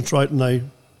concentrate and they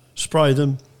spray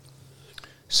them.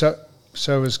 So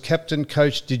as captain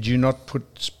coach, did you not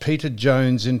put Peter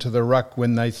Jones into the ruck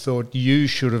when they thought you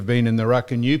should have been in the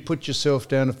ruck, and you put yourself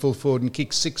down at full forward and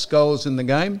kicked 6 goals in the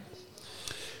game?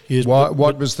 Yes,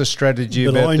 what was the strategy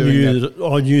about doing that?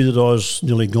 I knew that I was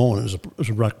nearly gone as a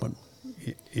ruckman.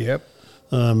 Yep.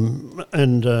 The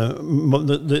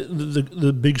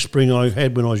big spring I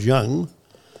had when I was young,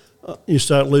 you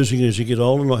start losing as you get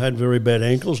older, and I had very bad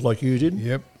ankles like you did.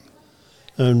 Yep.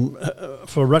 And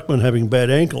for a ruckman having bad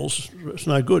ankles, it's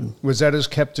no good. Was that as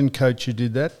captain coach you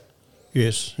did that?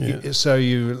 Yes. Yeah. So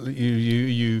you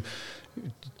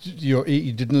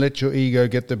didn't let your ego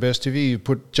get the best of you. You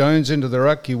put Jones into the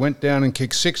ruck. You went down and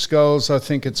kicked 6 goals, I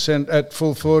think, at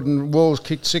full forward, and Walls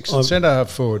kicked 6 at centre half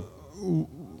forward.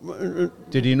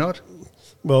 Did he not?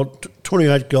 Well,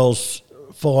 28 goals,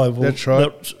 5. That's right.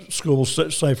 That score will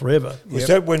stay forever. Was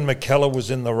that when McKellar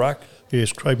was in the ruck?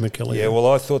 Yes, Craig McKellar. Yeah, well,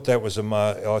 I thought that was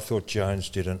I thought Jones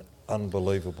did an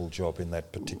unbelievable job in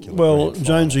that particular. Well,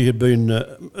 Jonesy had been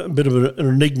a bit of an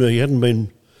enigma. He hadn't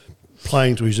been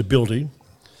playing to his ability.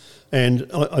 And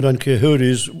I don't care who it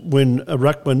is, when a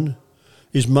ruckman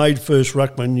is made first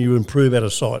ruckman, you improve out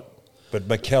of sight. But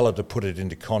McKellar, to put it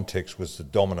into context, was the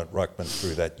dominant ruckman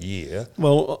through that year.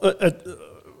 Well,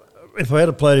 if I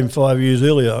had played him 5 years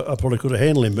earlier, I probably could have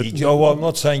handled him. But Well, I'm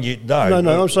not saying you...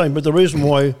 No, I'm saying, but the reason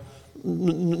why,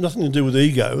 nothing to do with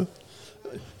ego,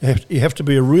 you have to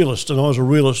be a realist, and I was a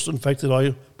realist, in fact, that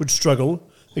I would struggle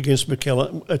against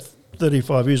McKellar at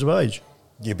 35 years of age.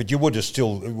 Yeah, but you would have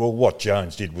still... Well, what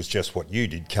Jones did was just what you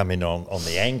did, come in on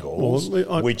the angles,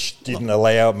 which didn't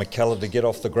allow McKellar to get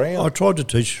off the ground. I tried to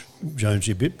teach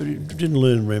Jonesy a bit, but he didn't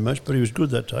learn very much, but he was good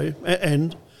that day.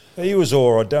 And he was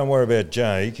all right. Don't worry about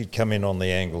Joe. He could come in on the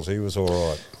angles. He was all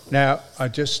right. Now, I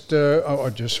just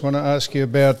want to ask you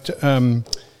about...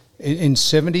 in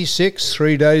 76,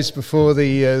 3 days before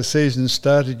the season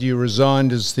started, you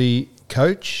resigned as the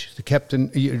coach, the captain.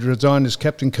 You resigned as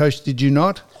captain coach, did you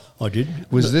not? I did.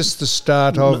 Was this the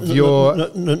start of your...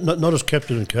 Not as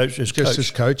captain and coach, as coach. Just as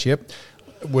coach, yep.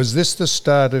 Was this the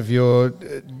start of your...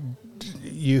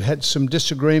 You had some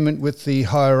disagreement with the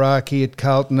hierarchy at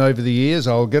Carlton over the years.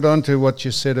 I'll get on to what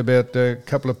you said about a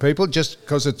couple of people, just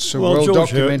because it's well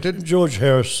documented. George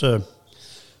Harris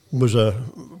was a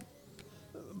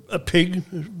pig,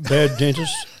 bad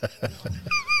dentist.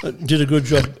 Did a good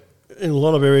job in a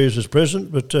lot of areas as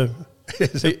president, but...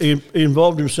 he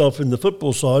involved himself in the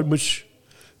football side, which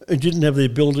he didn't have the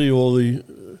ability or the,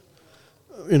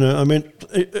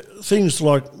 things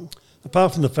like,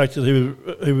 apart from the fact that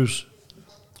he was,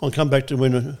 I'll come back to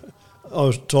when I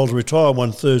was told to retire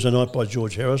one Thursday night by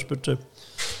George Harris, but,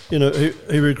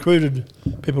 he recruited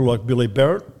people like Billy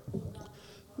Barrett.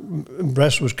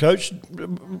 Brass was coach,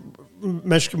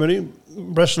 match committee.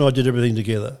 Brass and I did everything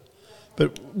together.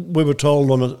 But we were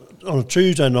told on a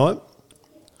Tuesday night,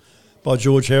 by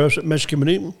George Harris at match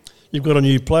committee, you've got a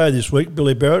new player this week,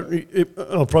 Billy Barrett.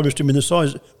 I promised him in the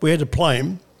size. We had to play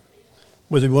him,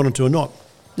 whether we wanted to or not.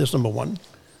 That's number one.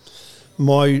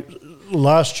 My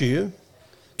last year,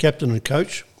 captain and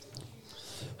coach,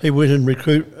 he went and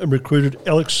recruited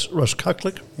Alex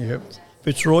Ruskuklik,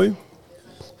 Fitzroy,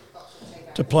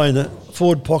 to play in the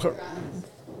forward pocket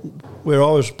where I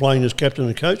was playing as captain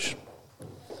and coach,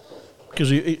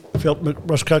 because he felt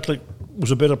Ruskuklik was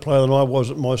a better player than I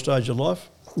was at my stage of life.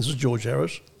 This is George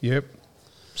Harris. Yep.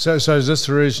 So is this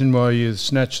the reason why you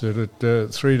snatched it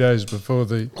at 3 days before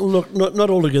the... Look, not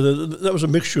altogether. That was a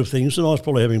mixture of things, and I was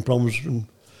probably having problems.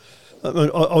 I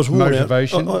was worn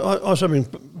motivation. out. I was having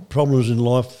problems in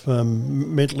life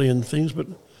mentally and things, but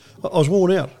I was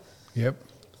worn out. Yep.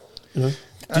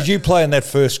 Did you play in that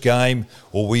first game,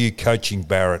 or were you coaching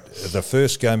Barrett? The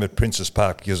first game at Princes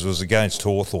Park, because it was against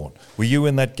Hawthorn. Were you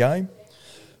in that game?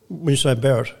 When you say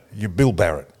Barrett? You're Bill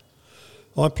Barrett.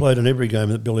 I played in every game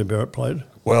that Billy Barrett played.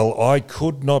 Well, I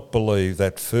could not believe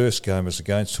that first game was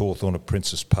against Hawthorn at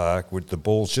Princes Park, with the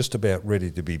ball's just about ready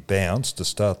to be bounced to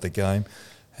start the game,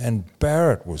 and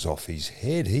Barrett was off his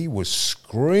head. He was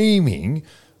screaming.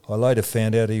 I later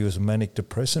found out he was a manic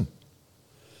depressant.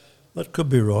 That could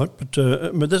be right, but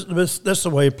that's the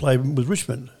way he played with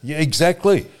Richmond. Yeah,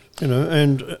 exactly.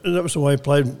 And that was the way he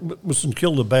played with St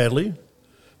Kilda badly.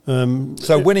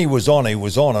 So when he was on,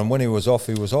 and when he was off,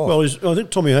 he was off. Well, I think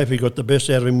Tommy Hafey got the best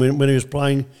out of him when he was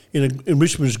playing in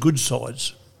Richmond's good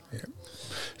sides.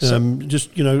 Yeah.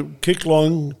 Just kick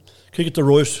long, kick it to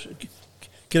Royce,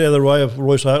 get out of the way of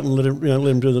Royce Hart and let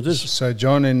him do this. So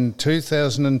John, in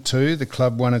 2002, the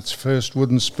club won its first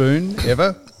wooden spoon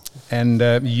ever,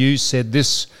 and you said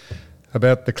this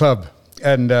about the club.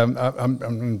 And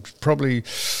I'm probably,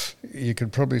 you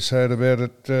could probably say it about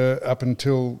it up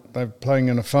until they're playing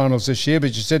in the finals this year,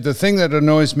 but you said the thing that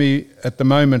annoys me at the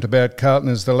moment about Carlton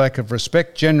is the lack of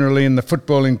respect generally in the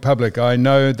footballing public. I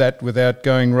know that without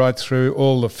going right through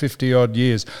all the 50-odd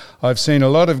years. I've seen a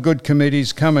lot of good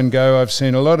committees come and go. I've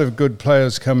seen a lot of good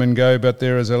players come and go, but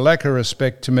there is a lack of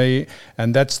respect to me,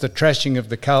 and that's the trashing of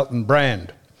the Carlton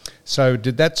brand. So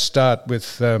did that start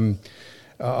with...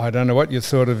 I don't know what you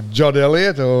thought of Jod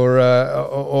Elliott,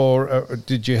 or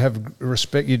did you have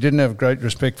respect? You didn't have great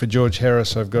respect for George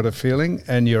Harris, I've got a feeling,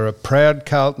 and you're a proud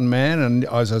Carlton man. And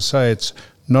as I say, it's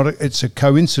a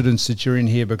coincidence that you're in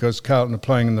here because Carlton are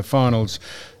playing in the finals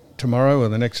tomorrow or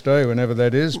the next day, whenever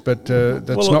that is. But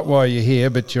that's not why you're here.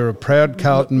 But you're a proud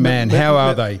Carlton man. How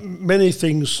are they? Many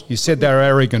things. You said they're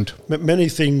arrogant. Many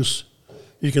things.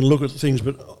 You can look at things,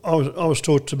 but I was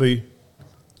taught to be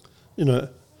you know,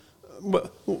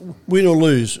 win or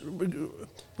lose.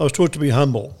 I was taught to be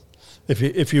humble.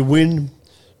 If you win,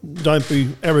 don't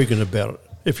be arrogant about it.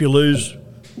 If you lose,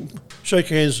 shake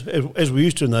hands as we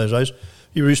used to in those days.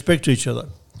 You respect each other.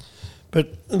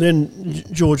 But then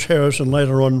George Harris and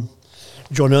later on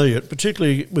John Elliott,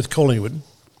 particularly with Collingwood,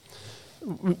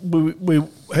 we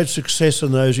had success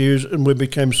in those years and we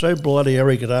became so bloody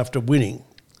arrogant after winning.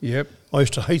 Yep. I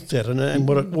used to hate that. And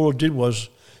all it did was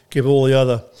give all the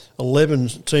other 11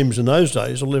 teams in those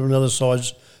days, 11 other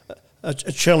sides, a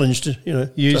challenge to,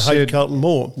 to hate Carlton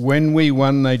more. When we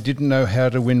won, they didn't know how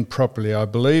to win properly. I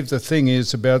believe the thing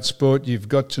is about sport, you've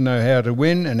got to know how to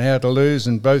win and how to lose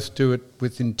and both do it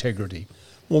with integrity.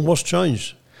 Well, what's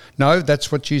changed? No,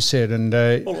 that's what you said. And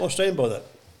well, I stand by that.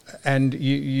 And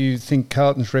you think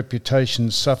Carlton's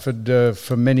reputation suffered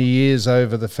for many years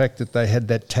over the fact that they had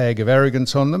that tag of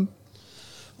arrogance on them?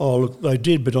 Oh, look, they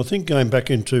did, but I think going back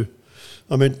into...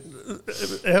 I mean,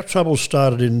 our trouble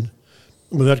started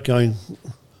without going...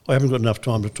 I haven't got enough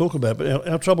time to talk about it, but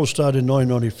our trouble started in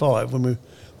 1995 when we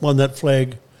won that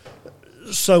flag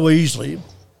so easily,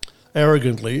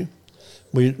 arrogantly.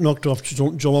 We knocked off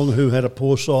Geelong, who had a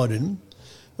poor side in.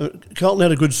 Carlton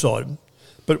had a good side,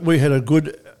 but we had a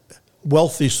good,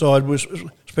 wealthy side. We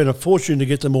spent a fortune to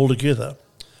get them all together.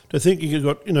 To think you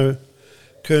got,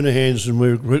 Kernaghan's and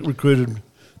we recruited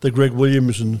the Greg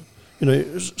Williams and,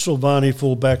 Silvani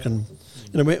fullback and,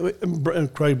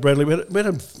 and Craig Bradley. We had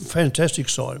a fantastic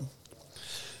side.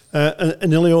 And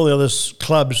nearly all the other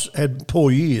clubs had poor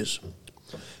years.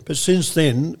 But since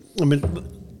then,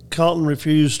 Carlton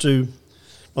refused to...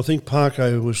 I think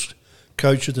Parko was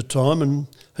coach at the time and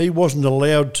he wasn't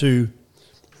allowed to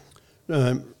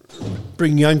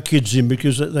bring young kids in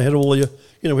because they had all the...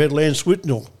 we had Lance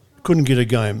Whitnell, couldn't get a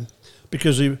game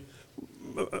because all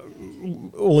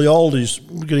the oldies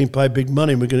were getting paid big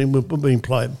money and were being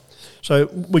played. So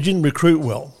we didn't recruit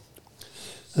well.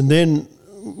 And then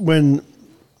when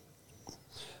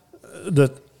the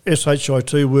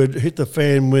SHIT word hit the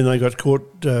fan when they got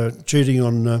caught cheating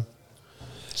on...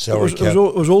 salary cap.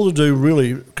 It was all to do,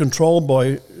 really, controlled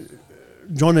by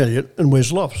John Elliott and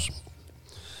Wes Lofts,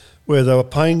 where they were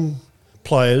paying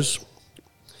players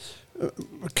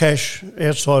cash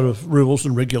outside of rules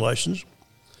and regulations.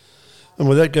 And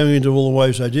without going into all the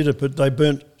ways they did it, but they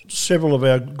burnt several of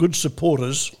our good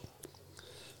supporters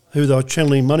who they were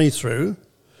channeling money through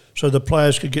so the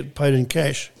players could get paid in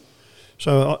cash.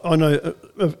 So I know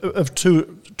of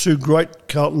two great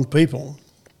Carlton people,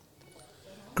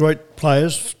 great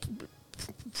players,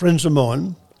 friends of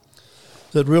mine,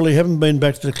 that really haven't been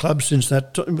back to the club since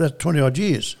that 20-odd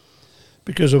years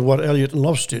because of what Elliott and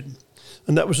Lofts did.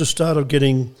 And that was the start of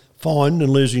getting fined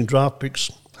and losing draft picks.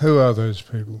 Who are those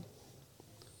people?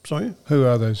 Sorry? Who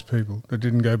are those people that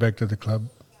didn't go back to the club?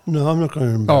 No, I'm not going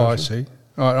to embarrass them.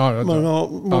 I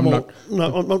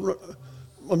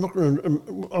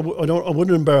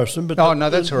wouldn't embarrass them. But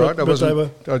that's all right.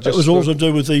 It was also to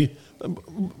do with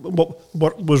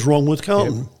what was wrong with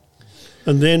Carlton. Yep.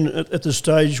 And then at the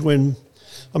stage when,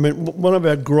 one of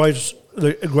our greatest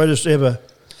ever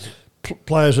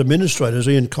players administrators,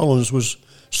 Ian Collins, was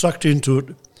sucked into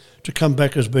it to come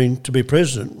back to be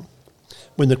president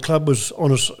when the club was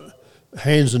on its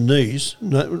hands and knees,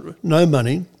 no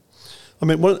money.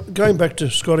 Going back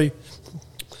to Scotty,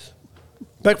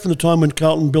 back from the time when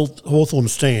Carlton built Hawthorn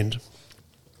Stand,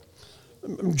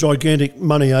 gigantic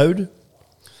money owed.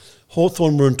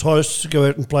 Hawthorn were enticed to go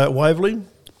out and play at Waverley.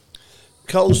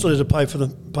 Carlton still had to pay for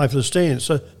the stand.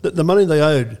 So the money they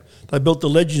owed, they built the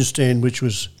Legend Stand, which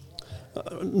was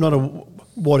not a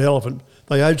white elephant.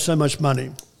 They owed so much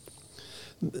money.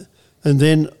 And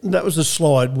then that was the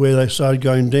slide where they started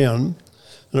going down.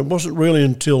 And it wasn't really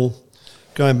until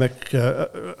going back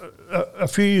a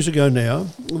few years ago now,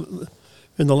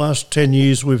 in the last 10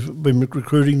 years we've been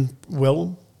recruiting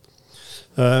well.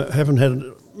 Haven't had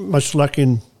much luck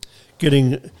in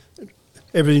getting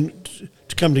everything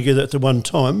to come together at the one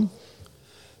time.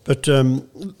 But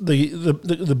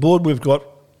the board we've got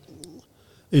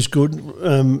is good.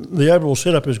 The overall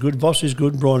setup is good. Voss is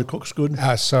good. Brian Cook's good.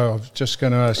 So I was just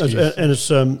going to ask you. And it's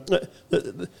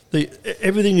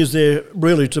everything is there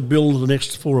really to build the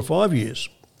next 4 or 5 years.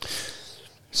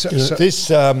 So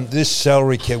this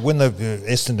salary cap, when the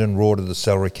Essendon roared the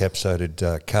salary cap, so did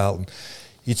Carlton.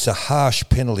 It's a harsh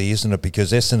penalty, isn't it?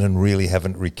 Because Essendon really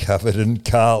haven't recovered and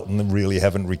Carlton really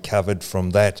haven't recovered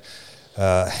from that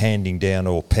handing down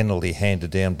or penalty handed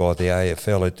down by the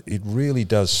AFL. It really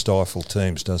does stifle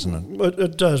teams, doesn't it?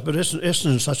 It does, but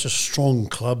Essendon is such a strong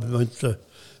club.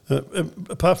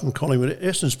 Apart from Collingwood,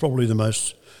 Essendon's probably the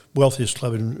most wealthiest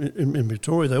club in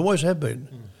Victoria. They always have been.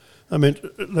 I mean,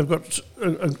 they've got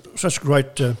such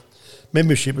great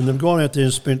membership, and they've gone out there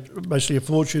and spent basically a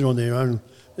fortune on their own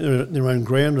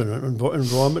ground and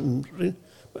environment. And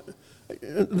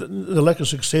the lack of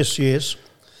success, yes,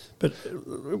 but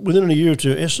within a year or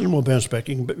two, Essendon will bounce back.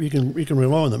 You can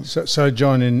rely on them. So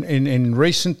John, in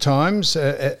recent times,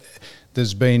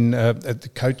 there's been the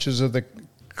coaches of the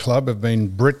club have been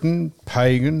Britton,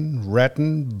 Pagan,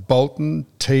 Ratton, Bolton,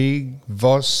 Teague,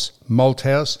 Voss,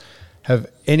 Malthouse.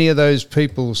 Have any of those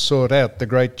people sought out the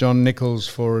great John Nicholls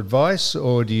for advice,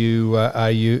 or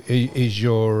is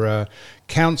your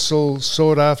counsel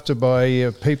sought after by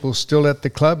people still at the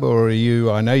club, or are you?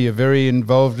 I know you're very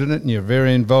involved in it, and you're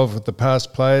very involved with the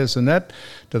past players and that.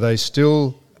 Do they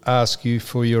still ask you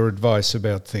for your advice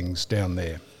about things down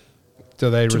there?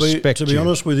 Do they respect you? To be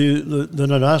honest with you, they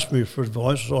don't ask me for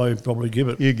advice. I probably give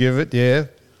it. You give it, yeah,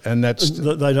 and that's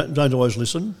they don't always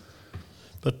listen.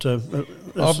 But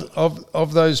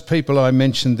of those people I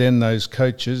mentioned then, those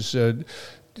coaches,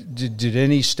 did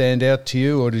any stand out to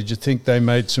you, or did you think they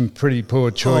made some pretty poor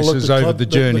choices over the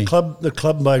journey? The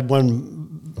club made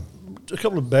a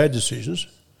couple of bad decisions.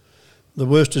 The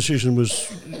worst decision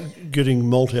was getting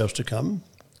Malthouse to come.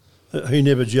 He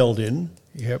never gelled in.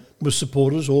 Yep. With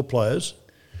supporters or players.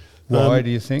 Why do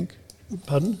you think?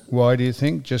 Pardon? Why do you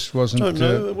think? Just wasn't... I don't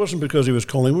know. It wasn't because he was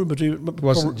Collingwood, but he...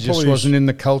 wasn't in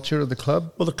the culture of the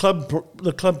club? Well, the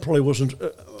club probably wasn't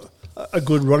a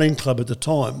good running club at the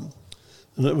time.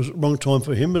 And it was a wrong time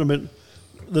for him. But I mean,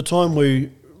 the time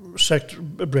we sacked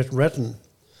Brett Ratton,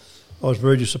 I was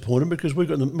very disappointed because we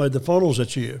made the finals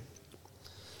that year.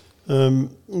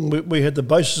 We had the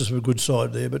basis of a good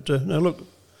side there. But now look,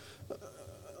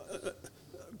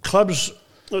 clubs,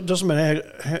 it doesn't matter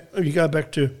how you go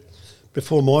back to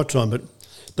before my time, but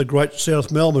the great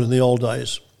South Melbourne in the old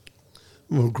days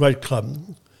were a great club.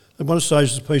 At one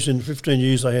stage of the piece, in 15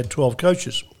 years, they had 12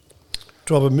 coaches,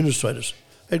 12 administrators.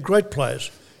 They had great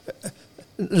players.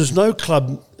 There's no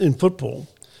club in football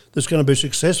that's going to be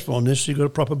successful unless you've got a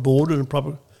proper board and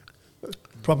a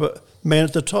proper man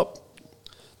at the top.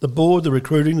 The board, the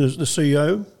recruiting, the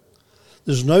CEO.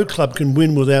 There's no club can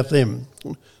win without them.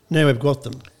 Now we've got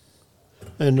them.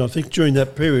 And I think during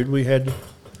that period we had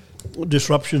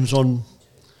disruptions in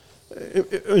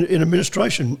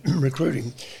administration,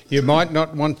 recruiting. You might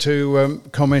not want to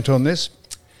comment on this.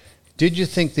 Did you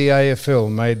think the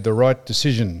AFL made the right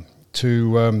decision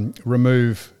to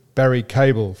remove Barry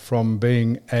Cable from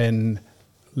being an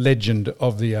legend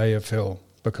of the AFL?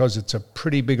 Because it's a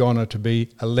pretty big honour to be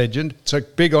a legend. It's a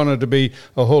big honour to be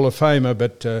a Hall of Famer,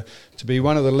 but to be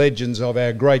one of the legends of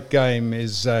our great game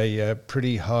is a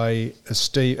pretty high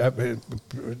esteem.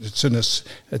 It's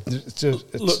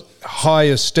high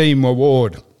esteem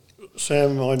award.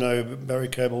 Sam, I know Barry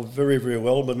Cable very, very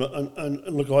well, but and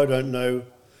look, I don't know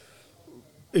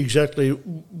exactly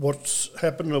what's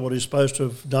happened or what he's supposed to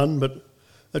have done, but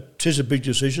it is a big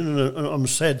decision, and I'm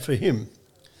sad for him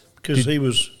because he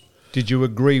was. Did you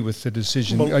agree with the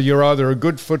decision? Well, you're either a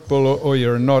good footballer or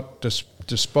you're not,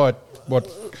 despite what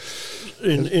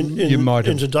you might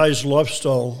have. In today's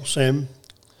lifestyle, Sam,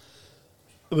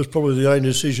 it was probably the only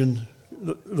decision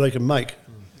that they can make.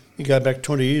 You go back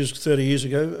 20 years, 30 years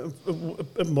ago,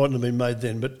 it mightn't have been made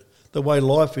then, but the way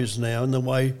life is now and the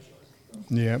way...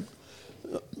 Yeah.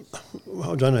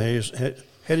 I don't know,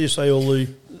 how do you say all the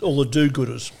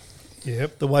do-gooders?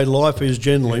 Yep. The way life is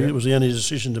generally, It was the only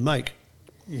decision to make.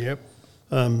 Yep.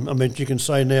 I mean, you can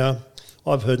say now,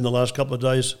 I've heard in the last couple of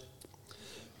days,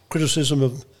 criticism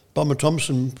of Bomber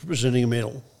Thompson presenting a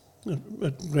medal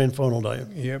at grand final day.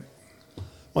 Yep.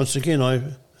 Once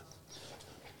again,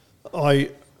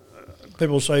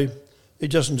 people say he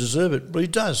doesn't deserve it, but he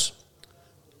does.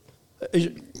 He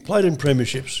played in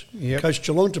premierships, coached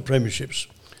Geelong to premierships,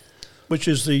 which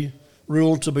is the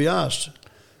rule to be asked.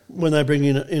 When they bring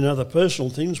in other personal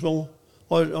things, well,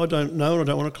 I don't know and I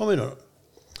don't want to comment on it.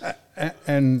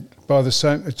 And by the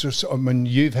same, it's just, I mean,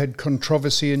 you've had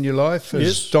controversy in your life,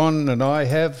 as Don and I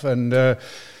have, and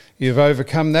you've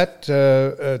overcome that.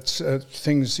 It's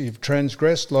things you've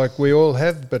transgressed, like we all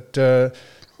have. But to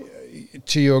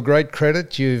your great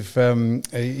credit, you've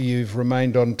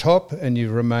remained on top, and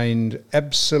you've remained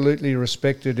absolutely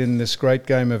respected in this great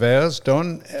game of ours,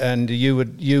 Don. And you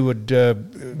would.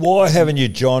 Why haven't you,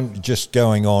 John? Just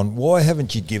going on. Why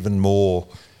haven't you given more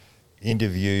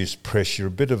interviews, press? You're a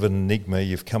bit of an enigma.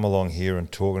 You've come along here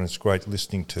and talk, and it's great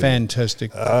listening to.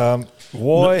 Fantastic.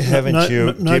 Why haven't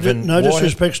you given... No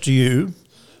disrespects to you.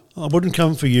 I wouldn't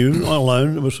come for you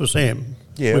alone. It was for Sam.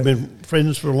 Yeah. We've been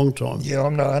friends for a long time. Yeah,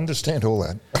 I understand all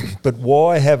that. But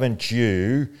why haven't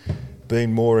you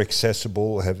been more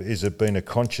accessible? Has it been a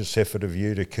conscious effort of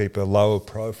you to keep a lower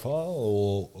profile,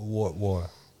 or what? Why?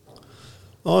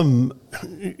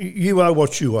 You are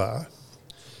what you are.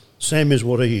 Sam is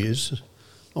what he is.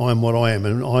 I'm what I am,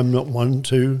 and I'm not one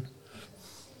to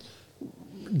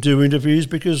do interviews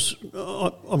because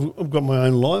I've got my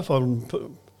own life. I've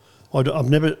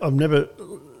never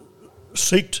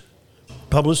seeked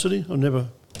publicity.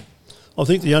 I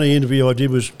think the only interview I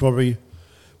did was probably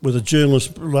with a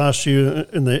journalist last year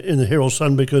in the Herald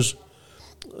Sun because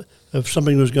of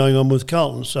something that was going on with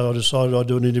Carlton. So I decided I'd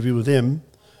do an interview with them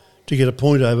to get a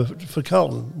point over for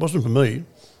Carlton. It wasn't for me.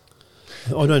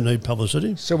 I don't need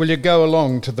publicity. So will you go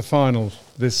along to the final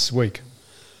this week?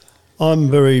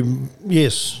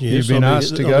 Yes. You've been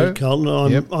asked to go?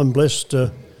 Carlton. I'm blessed.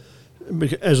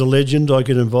 As a legend, I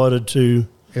get invited to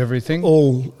everything. Everything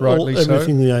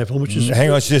in the AFL, which is.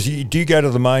 Hang on, do you go to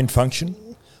the main function?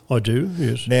 I do.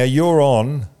 Yes. Now you're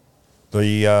on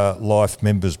the Life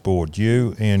Members Board.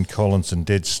 You, Ian Collins, and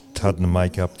Des Tudden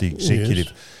make up the executive.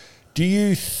 Yes. Do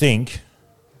you think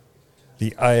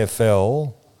the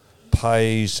AFL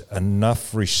pays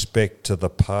enough respect to the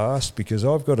past? Because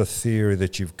I've got a theory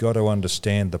that you've got to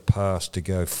understand the past to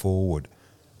go forward.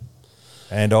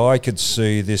 And I could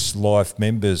see this Life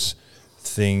Members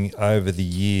thing over the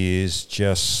years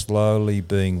just slowly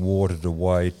being watered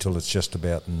away till it's just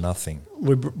about nothing.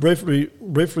 We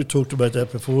briefly talked about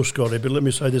that before, Scotty, but let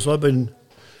me say this. I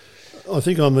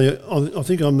think I'm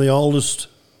the oldest,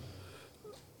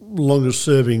 longest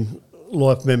serving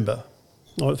Life member.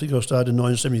 I think I started in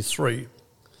 1973.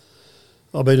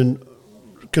 I've been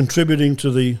contributing to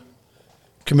the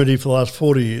committee for the last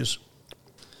 40 years.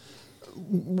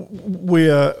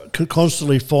 We are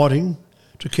constantly fighting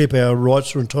to keep our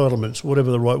rights or entitlements,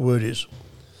 whatever the right word is.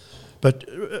 But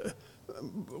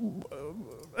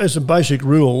as a basic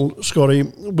rule, Scotty,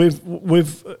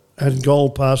 we've had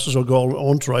gold passes or gold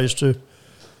entrees to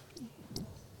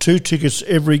 2 tickets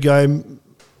every game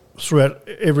throughout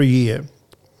every year.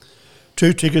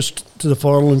 2 tickets to the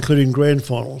final, including grand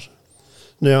finals.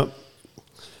 Now,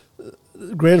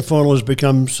 the grand final has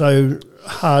become so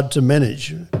hard to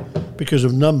manage because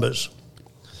of numbers.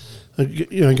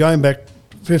 Going back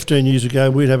 15 years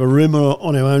ago, we'd have a room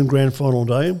on our own grand final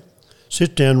day,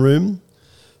 sit-down room,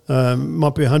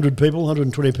 might be 100 people,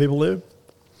 120 people there.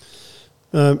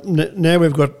 Now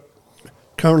we've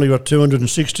currently got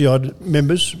 260-odd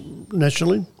members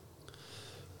nationally.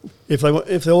 If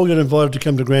they all get invited to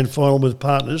come to grand final with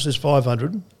partners, there's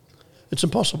 500. It's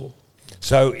impossible.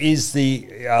 So is the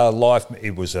Life?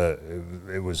 It's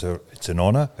an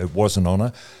honour. It was an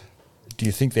honour. Do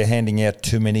you think they're handing out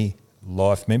too many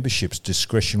Life memberships,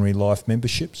 discretionary Life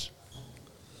memberships?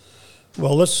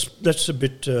 Well, that's a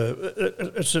bit.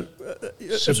 It's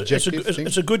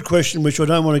a good question, which I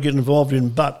don't want to get involved in.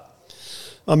 But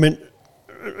I mean,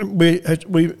 we had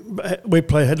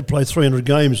to play 300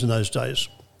 games in those days.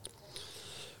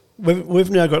 We've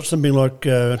now got something like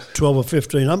 12 or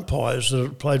 15 umpires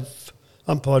that have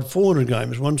umpired 400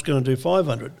 games. One's going to do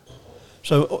 500.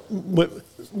 So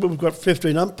we've got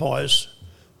 15 umpires.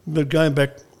 But going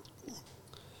back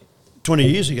 20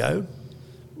 years ago,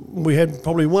 we had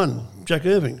probably one, Jack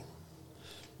Irving.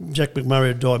 Jack McMurray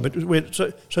had died. But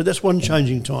so that's one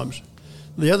changing times.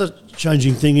 The other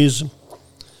changing thing is,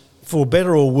 for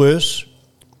better or worse,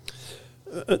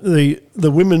 the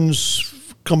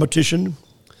women's competition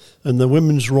and the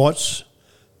women's rights,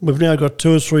 we've now got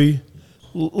 2 or 3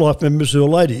 Life members who are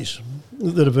ladies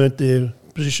that have earned their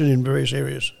position in various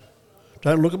areas.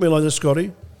 Don't look at me like this,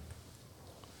 Scotty.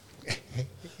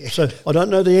 So I don't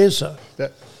know the answer,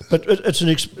 but it's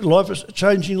a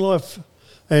changing life,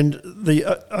 and the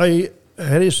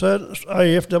how do you say it?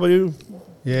 AFW,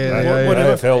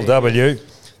 whatever. AFLW.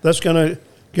 That's going to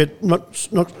get it's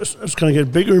going to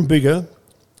get bigger and bigger.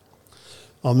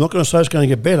 I'm not going to say it's going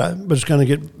to get better, but it's going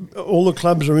to get. All the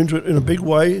clubs are into it in a big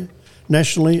way,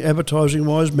 nationally, advertising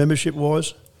wise, membership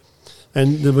wise,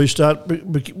 and then we'll start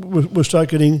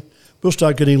getting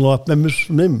Life members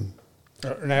from them.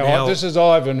 Now, this is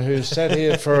Ivan, who's sat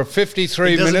here for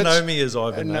 53 minutes. He doesn't know me as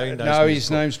Ivan. No,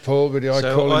 his name's Paul, but I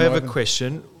call him I have Ivan. a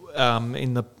question.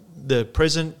 In the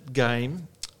present game,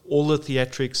 all the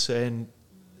theatrics and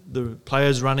the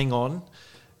players running on,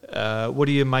 what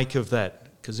do you make of that?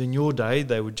 Because in your day,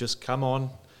 they would just come on,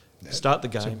 start the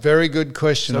game. It's a very good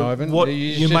question, So Ivan.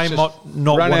 you may not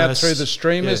run want out through the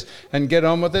streamers and get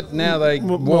on with it. Now they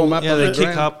warm up. Yeah, on they the kick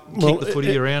ground. up, kick the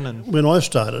footy around. And when I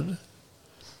started,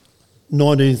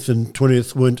 19th and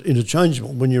 20th weren't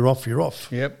interchangeable. When you're off, you're off.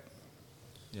 Yep.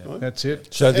 Yeah. That's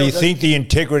it. So do you think the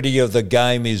integrity of the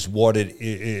game is what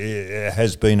it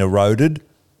has been eroded?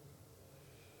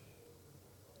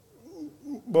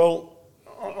 Well,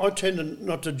 I tend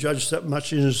not to judge that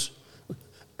much as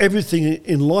everything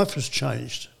in life has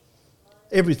changed.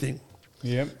 Everything.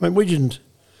 Yeah. I mean, we didn't,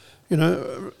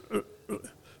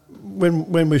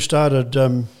 when we started,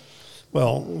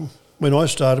 when I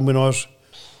started, when I was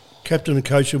captain and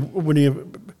coach of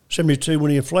 72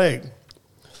 winning a flag,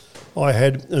 I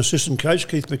had an assistant coach,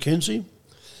 Keith McKenzie.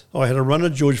 I had a runner,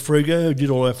 George Frigo, who did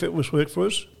all our fitness work for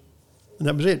us, and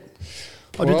that was it.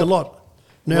 I did a lot.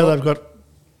 Now they've got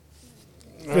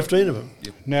 15 of them.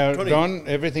 Now, 20. Don,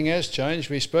 everything has changed.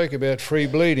 We spoke about free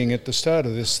bleeding at the start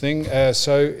of this thing.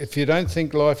 So if you don't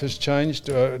think life has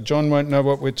changed, John won't know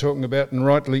what we're talking about, and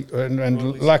rightly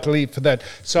and luckily for that.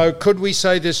 So could we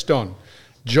say this, Don?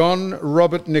 John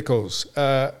Robert Nicholls.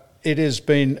 It has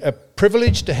been a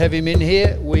privilege to have him in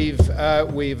here.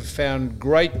 We've found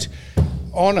great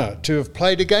honour to have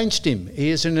played against him. He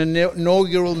is an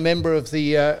inaugural member of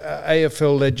the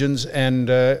AFL Legends, and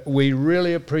we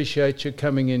really appreciate you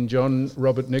coming in, John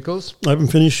Robert Nicholls. I haven't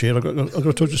finished yet. I've got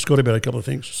to talk to Scotty about a couple of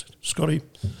things. Scotty,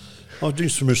 I was doing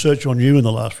some research on you in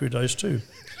the last few days too.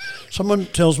 Someone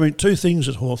tells me two things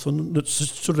at Hawthorn that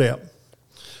stood out.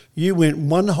 You went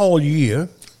one whole year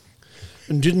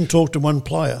and didn't talk to one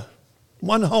player.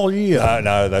 One whole year.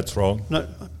 No, that's wrong. No,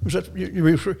 was that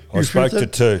I spoke to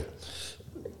two.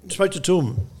 Spoke to two of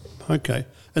them. Okay.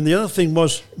 And the other thing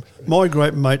was, my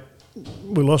great mate,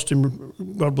 we lost him,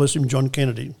 God bless him, John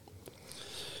Kennedy,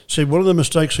 said one of the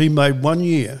mistakes he made one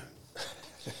year,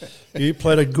 you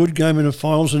played a good game in the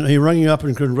finals and he rang you up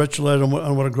and congratulated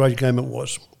on what a great game it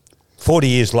was. 40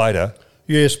 years later.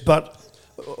 Yes, but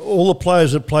all the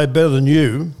players that played better than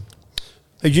you,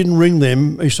 he didn't ring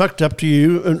them, he sucked up to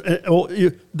you, and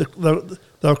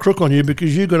they were crook on you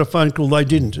because you got a phone call, they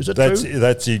didn't. Is that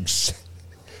true?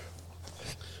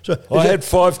 So I had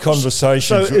 5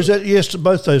 conversations. So is that yes to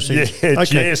both those things? Yeah,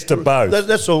 okay. Yes to both.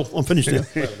 That's all. I'm finished now.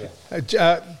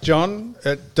 John,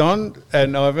 Don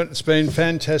and Ivan, it's been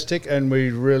fantastic, and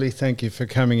we really thank you for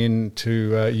coming in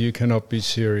to You Cannot Be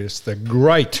Serious, the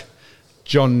great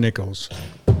John Nicholls.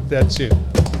 That's it.